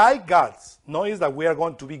 Like gods. Notice that we are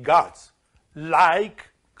going to be gods. Like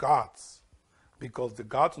gods. Because the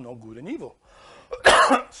gods know good and evil.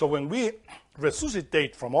 So when we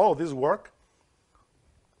resuscitate from all of this work,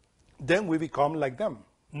 then we become like them,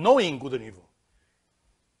 knowing good and evil.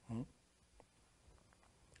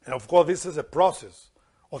 And of course, this is a process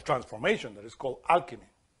of transformation that is called alchemy.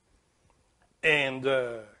 And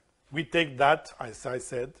we take that, as I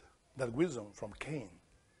said, that wisdom from Cain,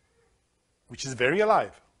 which is very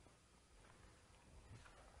alive.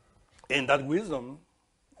 And that wisdom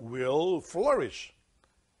will flourish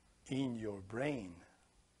in your brain,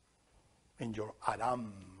 in your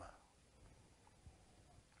Adam.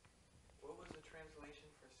 What was the translation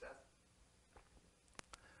for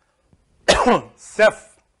Seth? Seth.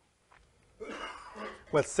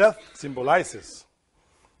 What Seth symbolizes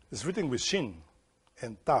is written with Shin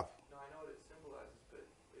and Tav. No, I know what it symbolizes, but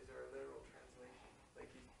is there a literal translation? Like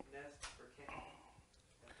nest for Cain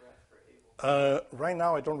and breath for Abel? Right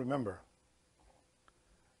now, I don't remember.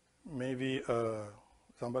 Maybe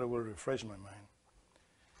somebody will refresh my mind.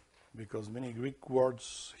 Because many Greek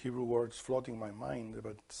words, Hebrew words float in my mind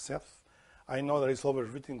about Seth. I know that it's always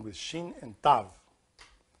written with Shin and Tav.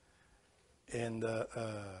 And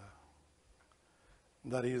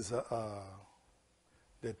that is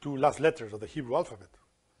the two last letters of the Hebrew alphabet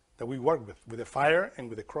that we work with the fire and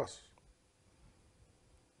with the cross.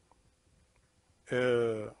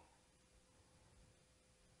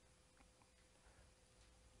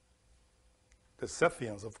 The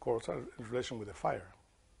Sethians, of course, are in relation with the fire.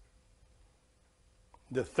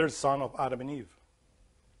 The third son of Adam and Eve.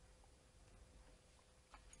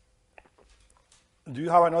 Do you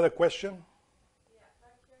have another question? Yeah,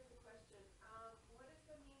 back here's a question. What is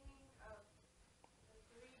the meaning of the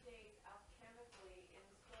 3 days alchemically in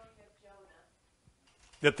the story of Jonah?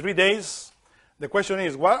 The 3 days. The question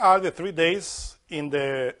is, what are the 3 days in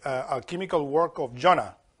the alchemical work of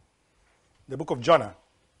Jonah? The book of Jonah.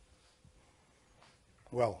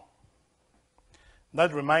 Well,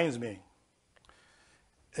 that reminds me,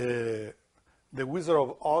 the Wizard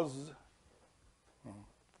of Oz,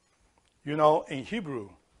 you know, in Hebrew,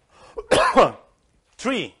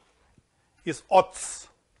 3 is Otz.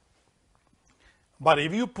 But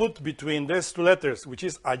if you put between these two letters, which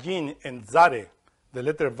is Ajin and Zare, the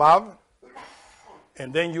letter Vav,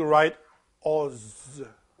 and then you write Oz,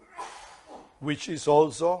 which is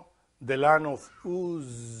also the land of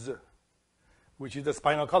Uz, which is the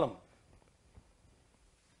spinal column.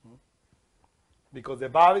 Because the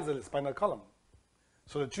Vav is the spinal column.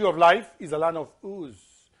 So the tree of life is the land of Uz.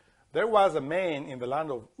 There was a man in the land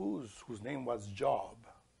of Uz whose name was Job.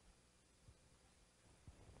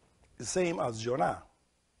 The same as Jonah.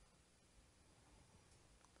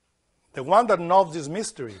 The one that knows this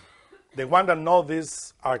mystery the one that know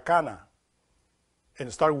this arcana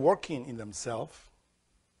and start working in themselves,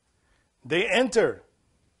 they enter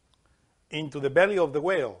into the belly of the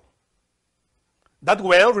whale. That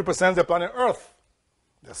whale represents the planet Earth.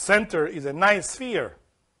 The center is a ninth sphere,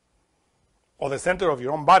 or the center of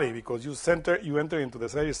your own body, because you enter into the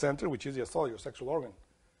very center, which is your soul, your sexual organ,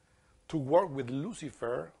 to work with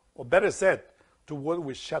Lucifer, or better said, to work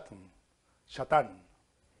with Satan.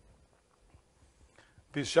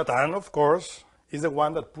 This Satan, of course, is the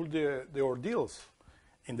one that put the ordeals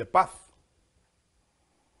in the path.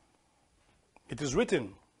 It is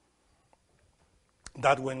written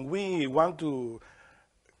that when we want to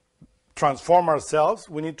transform ourselves,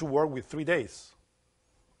 we need to work with 3 days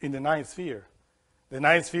in the ninth sphere. The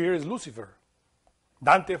ninth sphere is Lucifer.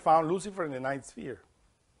 Dante found Lucifer in the ninth sphere.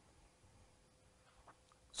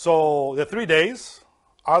 So the 3 days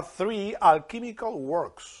are 3 alchemical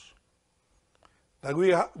works that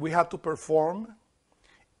we have to perform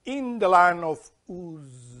in the land of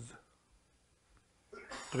Uz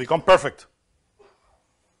to become perfect.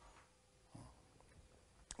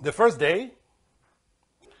 The first day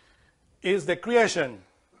is the creation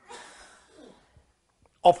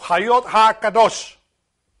of Hayot HaKadosh,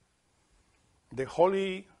 the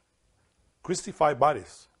holy crucified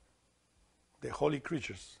bodies, the holy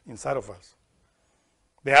creatures inside of us.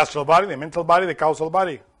 The astral body, the mental body, the causal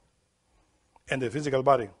body, and the physical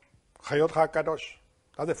body. Hayot HaKadosh.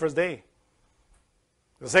 That's the first day.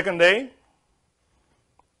 The second day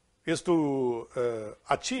is to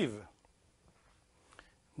achieve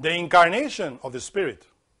the incarnation of the Spirit.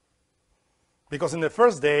 Because in the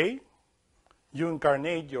first day, you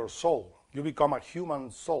incarnate your soul. You become a human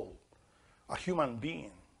soul, a human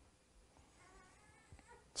being.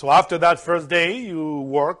 So after that first day, you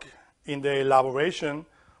work in the elaboration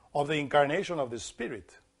of the incarnation of the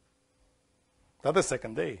Spirit. That's the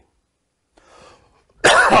second day.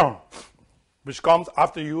 Which comes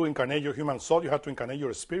after you incarnate your human soul, you have to incarnate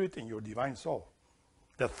your spirit and your divine soul.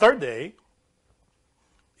 The third day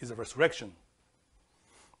is the resurrection.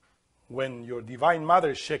 When your divine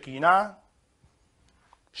mother, Shekinah,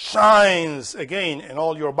 shines again in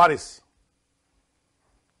all your bodies.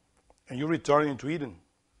 And you return into Eden,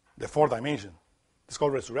 the fourth dimension. It's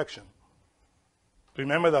called resurrection.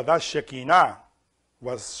 Remember that Shekinah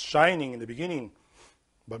was shining in the beginning,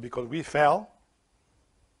 but because we fell,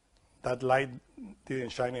 that light didn't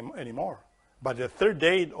shine anymore. But the third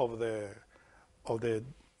day of the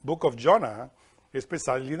book of Jonah is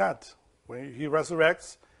precisely that. When he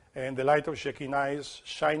resurrects and the light of Shekinah is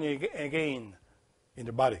shining again in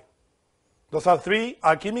the body. Those are 3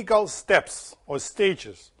 alchemical steps or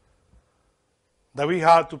stages that we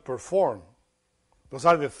have to perform. Those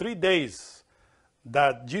are the 3 days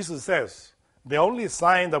that Jesus says, the only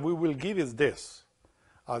sign that we will give is this.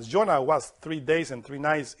 As Jonah was 3 days and 3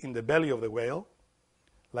 nights in the belly of the whale,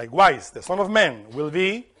 likewise, the Son of Man will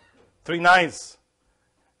be 3 nights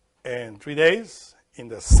and 3 days in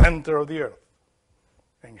the center of the earth.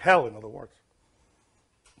 In hell, in other words.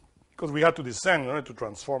 Because we have to descend in order to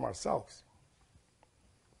transform ourselves.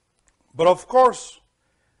 But of course,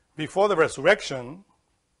 before the resurrection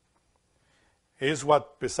is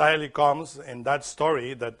what precisely comes in that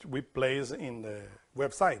story that we place in the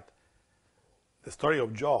website. The story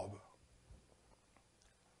of Job.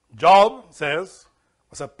 Job says,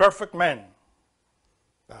 was a perfect man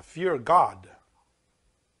that feared God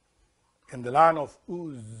in the land of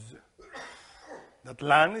Uz. That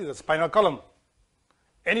land is a spinal column.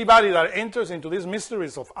 Anybody that enters into these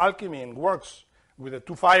mysteries of alchemy and works with the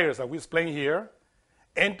 2 fires that we explain here,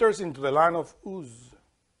 enters into the land of Uz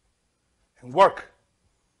and work.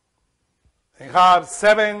 And have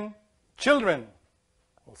 7 children,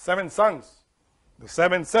 or 7 sons, the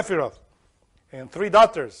 7 Sephiroth, and 3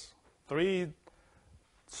 daughters, 3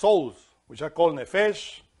 souls, which are called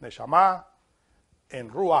Nefesh, Neshama,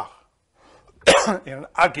 and Ruach, in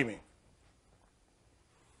alchemy.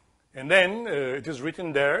 And then it is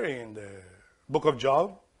written there in the book of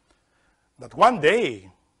Job that one day,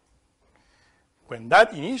 when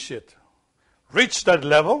that initiate reached that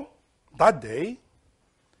level, that day,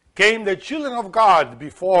 came the children of God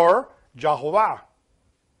before Jehovah.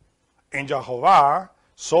 And Jehovah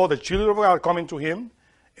saw the children of God coming to him,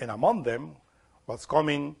 and among them was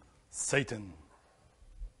coming Satan.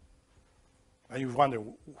 And you wonder,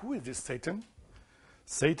 who is this Satan?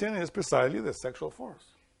 Satan is precisely the sexual force.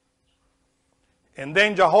 And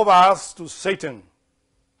then Jehovah asked to Satan,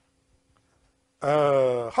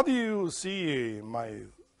 how do you see my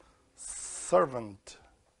servant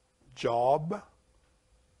Job?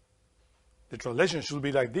 The translation should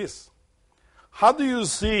be like this. How do you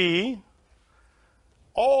see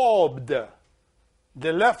orbed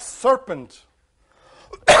the left serpent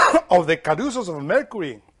of the caduceus of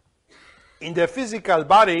Mercury in the physical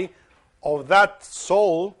body of that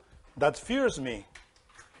soul that fears me.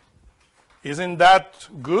 Isn't that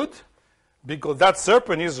good? Because that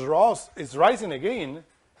serpent is rising again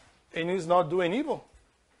and is not doing evil.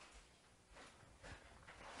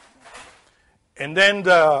 And then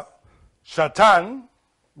the Shaitan,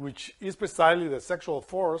 which is precisely the sexual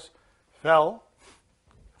force, fell,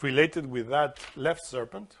 related with that left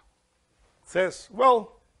serpent, says,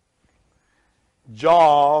 well,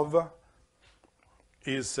 Job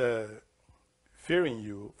is fearing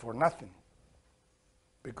you for nothing,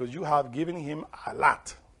 because you have given him a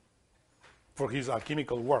lot for his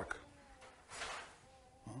alchemical work.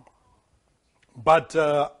 But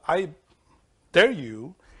I dare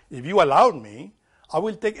you, if you allowed me, I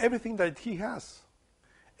will take everything that he has.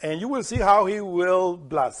 And you will see how he will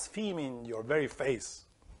blaspheme in your very face.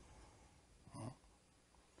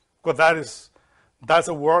 Because that's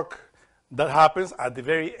a work that happens at the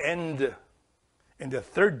very end, in the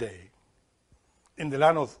third day, in the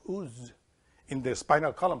land of Uz, in the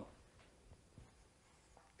spinal column.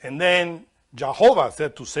 And then Jehovah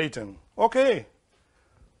said to Satan, okay,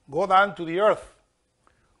 go down to the earth.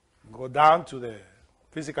 Go down to the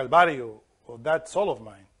physical body of that soul of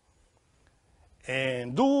mine.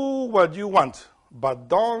 And do what you want, but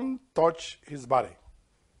don't touch his body.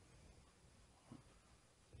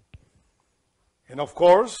 And of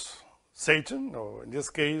course, Satan, or in this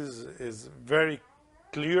case is very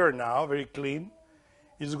clear now, very clean,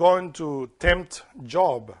 is going to tempt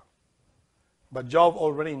Job. But Job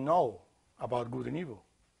already knows about good and evil.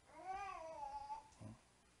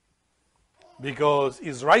 Because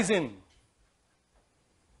it's rising.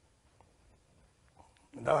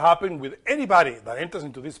 And that happens with anybody that enters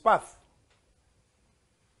into this path.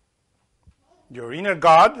 Your inner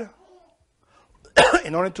God,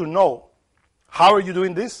 in order to know how are you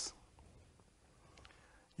doing this,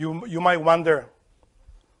 you might wonder,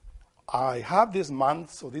 I have these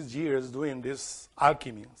months or these years doing this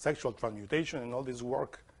alchemy, sexual transmutation and all this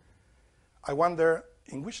work. I wonder,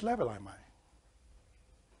 in which level am I?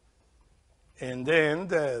 And then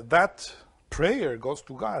that prayer goes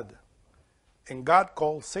to God. And God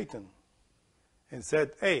called Satan and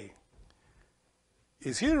said, hey,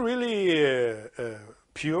 is he really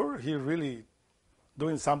pure? He really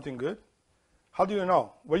doing something good? How do you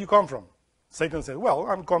know? Where you come from? Satan said, well,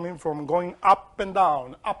 I'm coming from going up and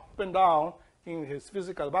down in his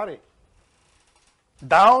physical body.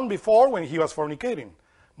 Down before when he was fornicating.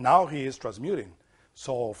 Now he is transmuting.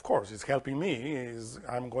 So, of course, it's helping me.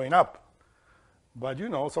 I'm going up. But,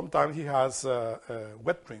 sometimes he has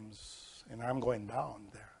wet dreams, and I'm going down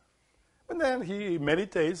there. But then he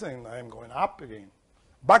meditates, and I'm going up again.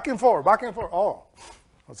 Back and forth. Oh,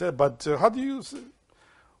 I said, but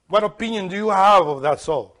what opinion do you have of that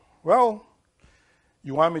soul? Well,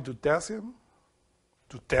 you want me to test him?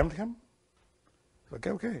 To tempt him?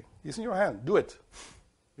 Okay, it's in your hand. Do it.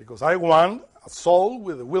 Because I want a soul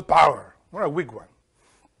with a willpower, not a weak one.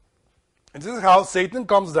 And this is how Satan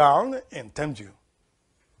comes down and tempts you.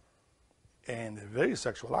 And a very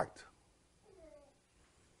sexual act.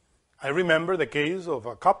 I remember the case of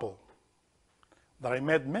a couple that I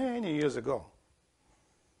met many years ago.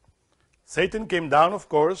 Satan came down, of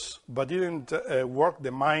course, but didn't work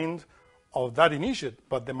the mind of that initiate,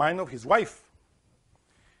 but the mind of his wife.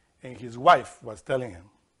 And his wife was telling him,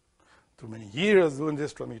 through many years doing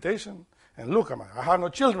this transmutation, and look, I have no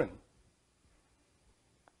children.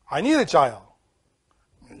 I need a child.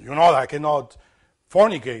 You know that I cannot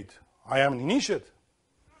fornicate. I am an initiate.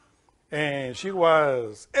 And she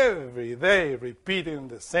was every day repeating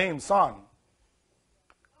the same song,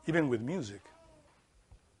 even with music.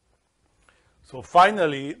 So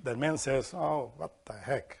finally, the man says, oh, what the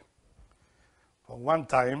heck. For one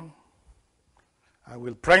time, I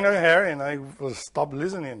will pregnant her and I will stop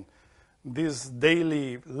listening this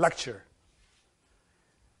daily lecture.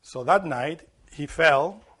 So that night, he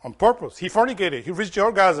fell on purpose. He fornicated. He reached the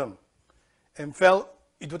orgasm and fell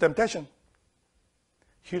into temptation.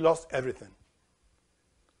 He lost everything.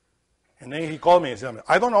 And then he called me and said,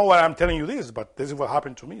 I don't know why I'm telling you this, but this is what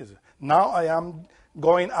happened to me. Now I am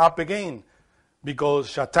going up again because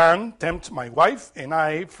Shaitan tempted my wife and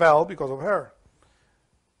I fell because of her.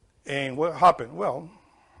 And what happened? Well,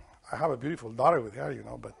 I have a beautiful daughter with her,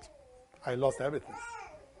 but I lost everything.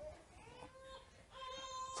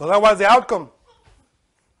 So that was the outcome.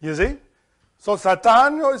 You see? So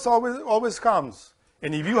Satan always comes.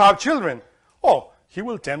 And if you have children, he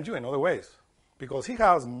will tempt you in other ways. Because he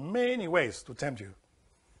has many ways to tempt you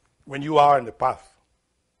when you are in the path.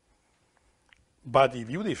 But if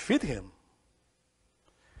you defeat him,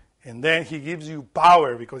 and then he gives you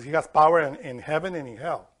power, because he has power in heaven and in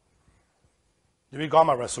hell, you become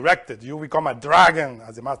a resurrected. You become a dragon,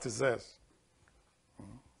 as the Master says.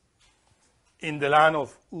 In the land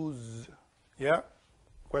of Uz. Yeah?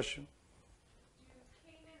 Question? Do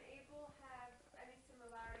Cain and Abel have any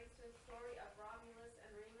similarities to the story of Romulus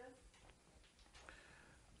and Remus?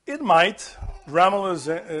 It might. Romulus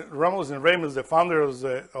and Remus, the founders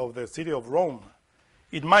of the city of Rome,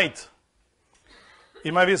 it might.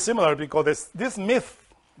 It might be similar because this myth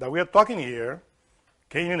that we are talking here,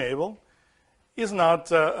 Cain and Abel, is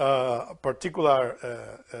not a particular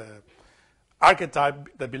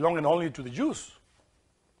archetype that belongs only to the Jews.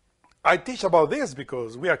 I teach about this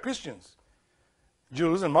because we are Christians.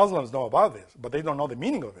 Jews and Muslims know about this, but they don't know the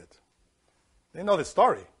meaning of it. They know the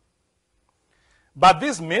story. But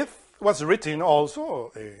this myth was written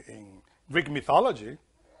also in Greek mythology,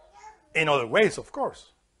 in other ways, of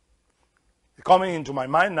course. Coming into my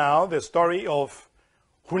mind now, the story of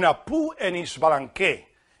Hunahpu and Ishbaranque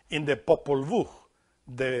in the Popol Vuh,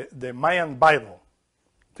 the Mayan Bible,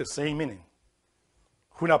 the same meaning.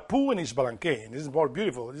 Hunahpu and Ishbaranque, and this is more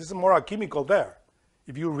beautiful. This is more alchemical there.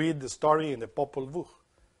 If you read the story in the Popol Vuh,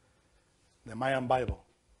 the Mayan Bible,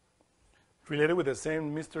 related with the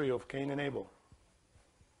same mystery of Cain and Abel.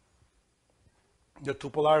 The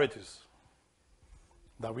two polarities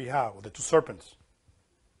that we have, the two serpents.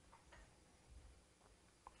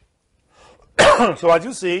 So as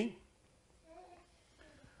you see,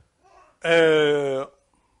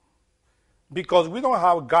 because we don't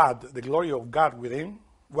have God, the glory of God within,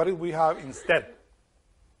 what do we have instead?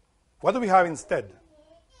 What do we have instead?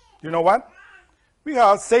 You know what? We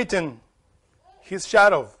have Satan, his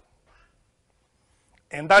shadow.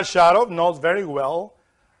 And that shadow knows very well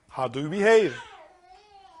how to behave.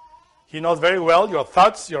 He knows very well your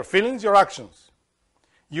thoughts, your feelings, your actions.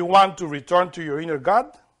 You want to return to your inner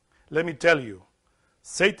God? Let me tell you,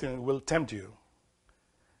 Satan will tempt you.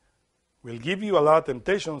 Will give you a lot of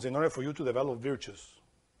temptations in order for you to develop virtues.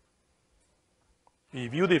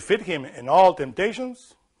 If you defeat him in all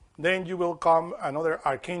temptations, then you will become another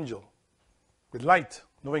archangel with light,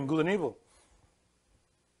 knowing good and evil.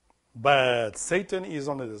 But Satan is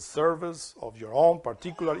under the service of your own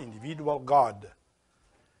particular individual God.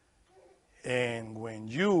 And when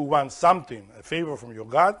you want something, a favor from your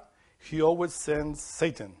God, he always sends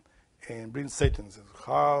Satan and brings Satan and says,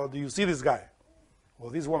 how do you see this guy or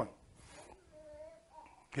this woman?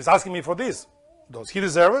 He's asking me for this. Does he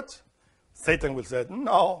deserve it? Satan will say,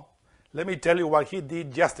 no. Let me tell you what he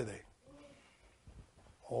did yesterday.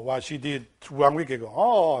 Or what she did 1 week ago.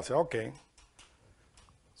 Oh, I say, okay.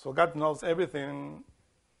 So God knows everything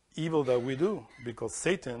evil that we do because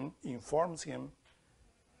Satan informs him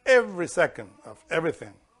every second of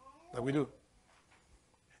everything that we do.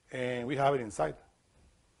 And we have it inside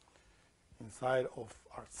of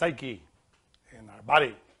our psyche and our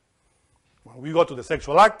body. When we go to the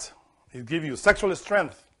sexual act, it gives you sexual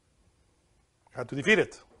strength. You have to defeat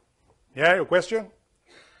it. Yeah, your question?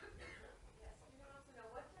 Yes, we want to know,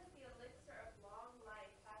 what does the elixir of long life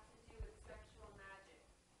have to do with sexual magic?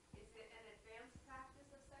 Is it an advanced practice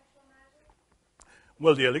of sexual magic?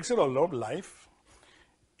 Well, the elixir of long life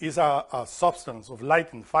is a substance of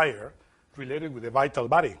light and fire related with the vital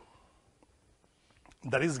body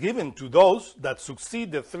that is given to those that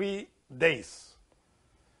succeed the 3 days.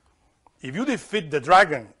 If you defeat the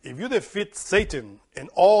dragon, if you defeat Satan and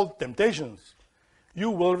all temptations, you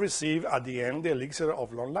will receive at the end the elixir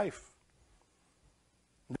of long life.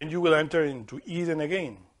 Then you will enter into Eden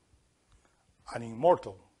again, an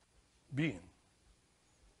immortal being.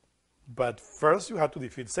 But first you have to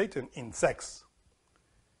defeat Satan in sex,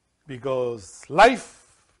 because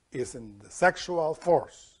life is in the sexual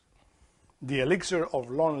force. The elixir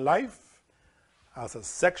of long life has a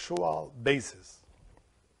sexual basis.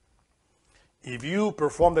 If you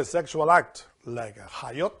perform the sexual act like a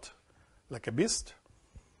hayot, like a beast,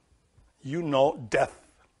 you know death,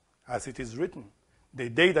 as it is written. The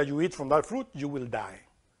day that you eat from that fruit, you will die.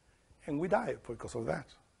 And we die because of that.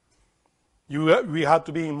 We had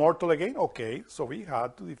to be immortal again? Okay, so we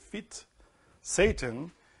had to defeat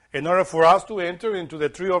Satan in order for us to enter into the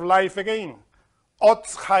tree of life again.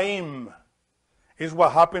 Otz Chaim is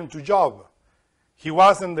what happened to Job. He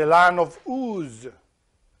was in the land of Uz.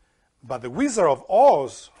 But the wizard of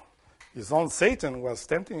Oz, his own Satan, was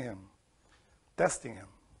tempting him, testing him.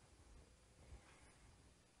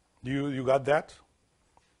 You got that?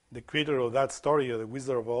 The creator of that story, the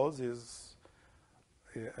Wizard of Oz, is,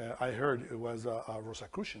 I heard it was a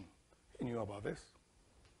Rosicrucian. He knew about this.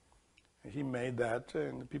 He made that,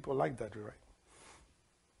 and people like that, right?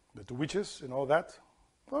 the two witches and all that,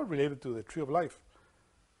 well, related to the tree of life,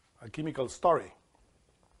 a chemical story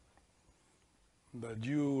that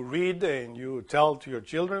you read and you tell to your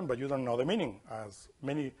children, but you don't know the meaning, as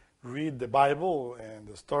many read the Bible and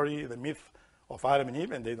the story, the myth of Adam and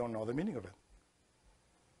Eve, and they don't know the meaning of it.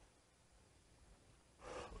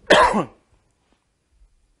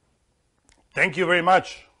 Thank you very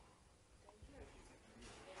much.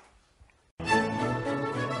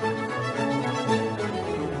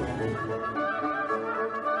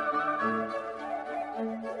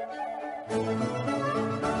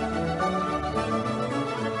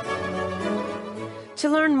 To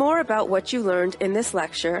learn more about what you learned in this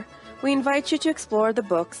lecture, we invite you to explore the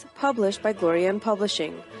books published by Gloria and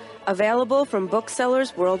Publishing, available from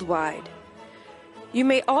booksellers worldwide. You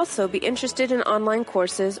may also be interested in online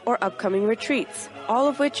courses or upcoming retreats, all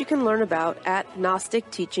of which you can learn about at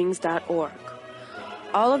gnosticteachings.org.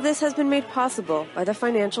 All of this has been made possible by the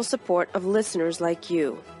financial support of listeners like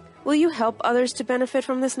you. Will you help others to benefit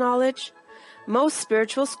from this knowledge? Most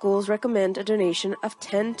spiritual schools recommend a donation of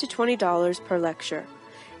 $10 to $20 per lecture.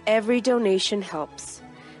 Every donation helps.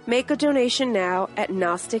 Make a donation now at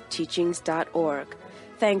gnosticteachings.org.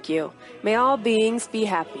 Thank you. May all beings be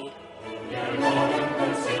happy.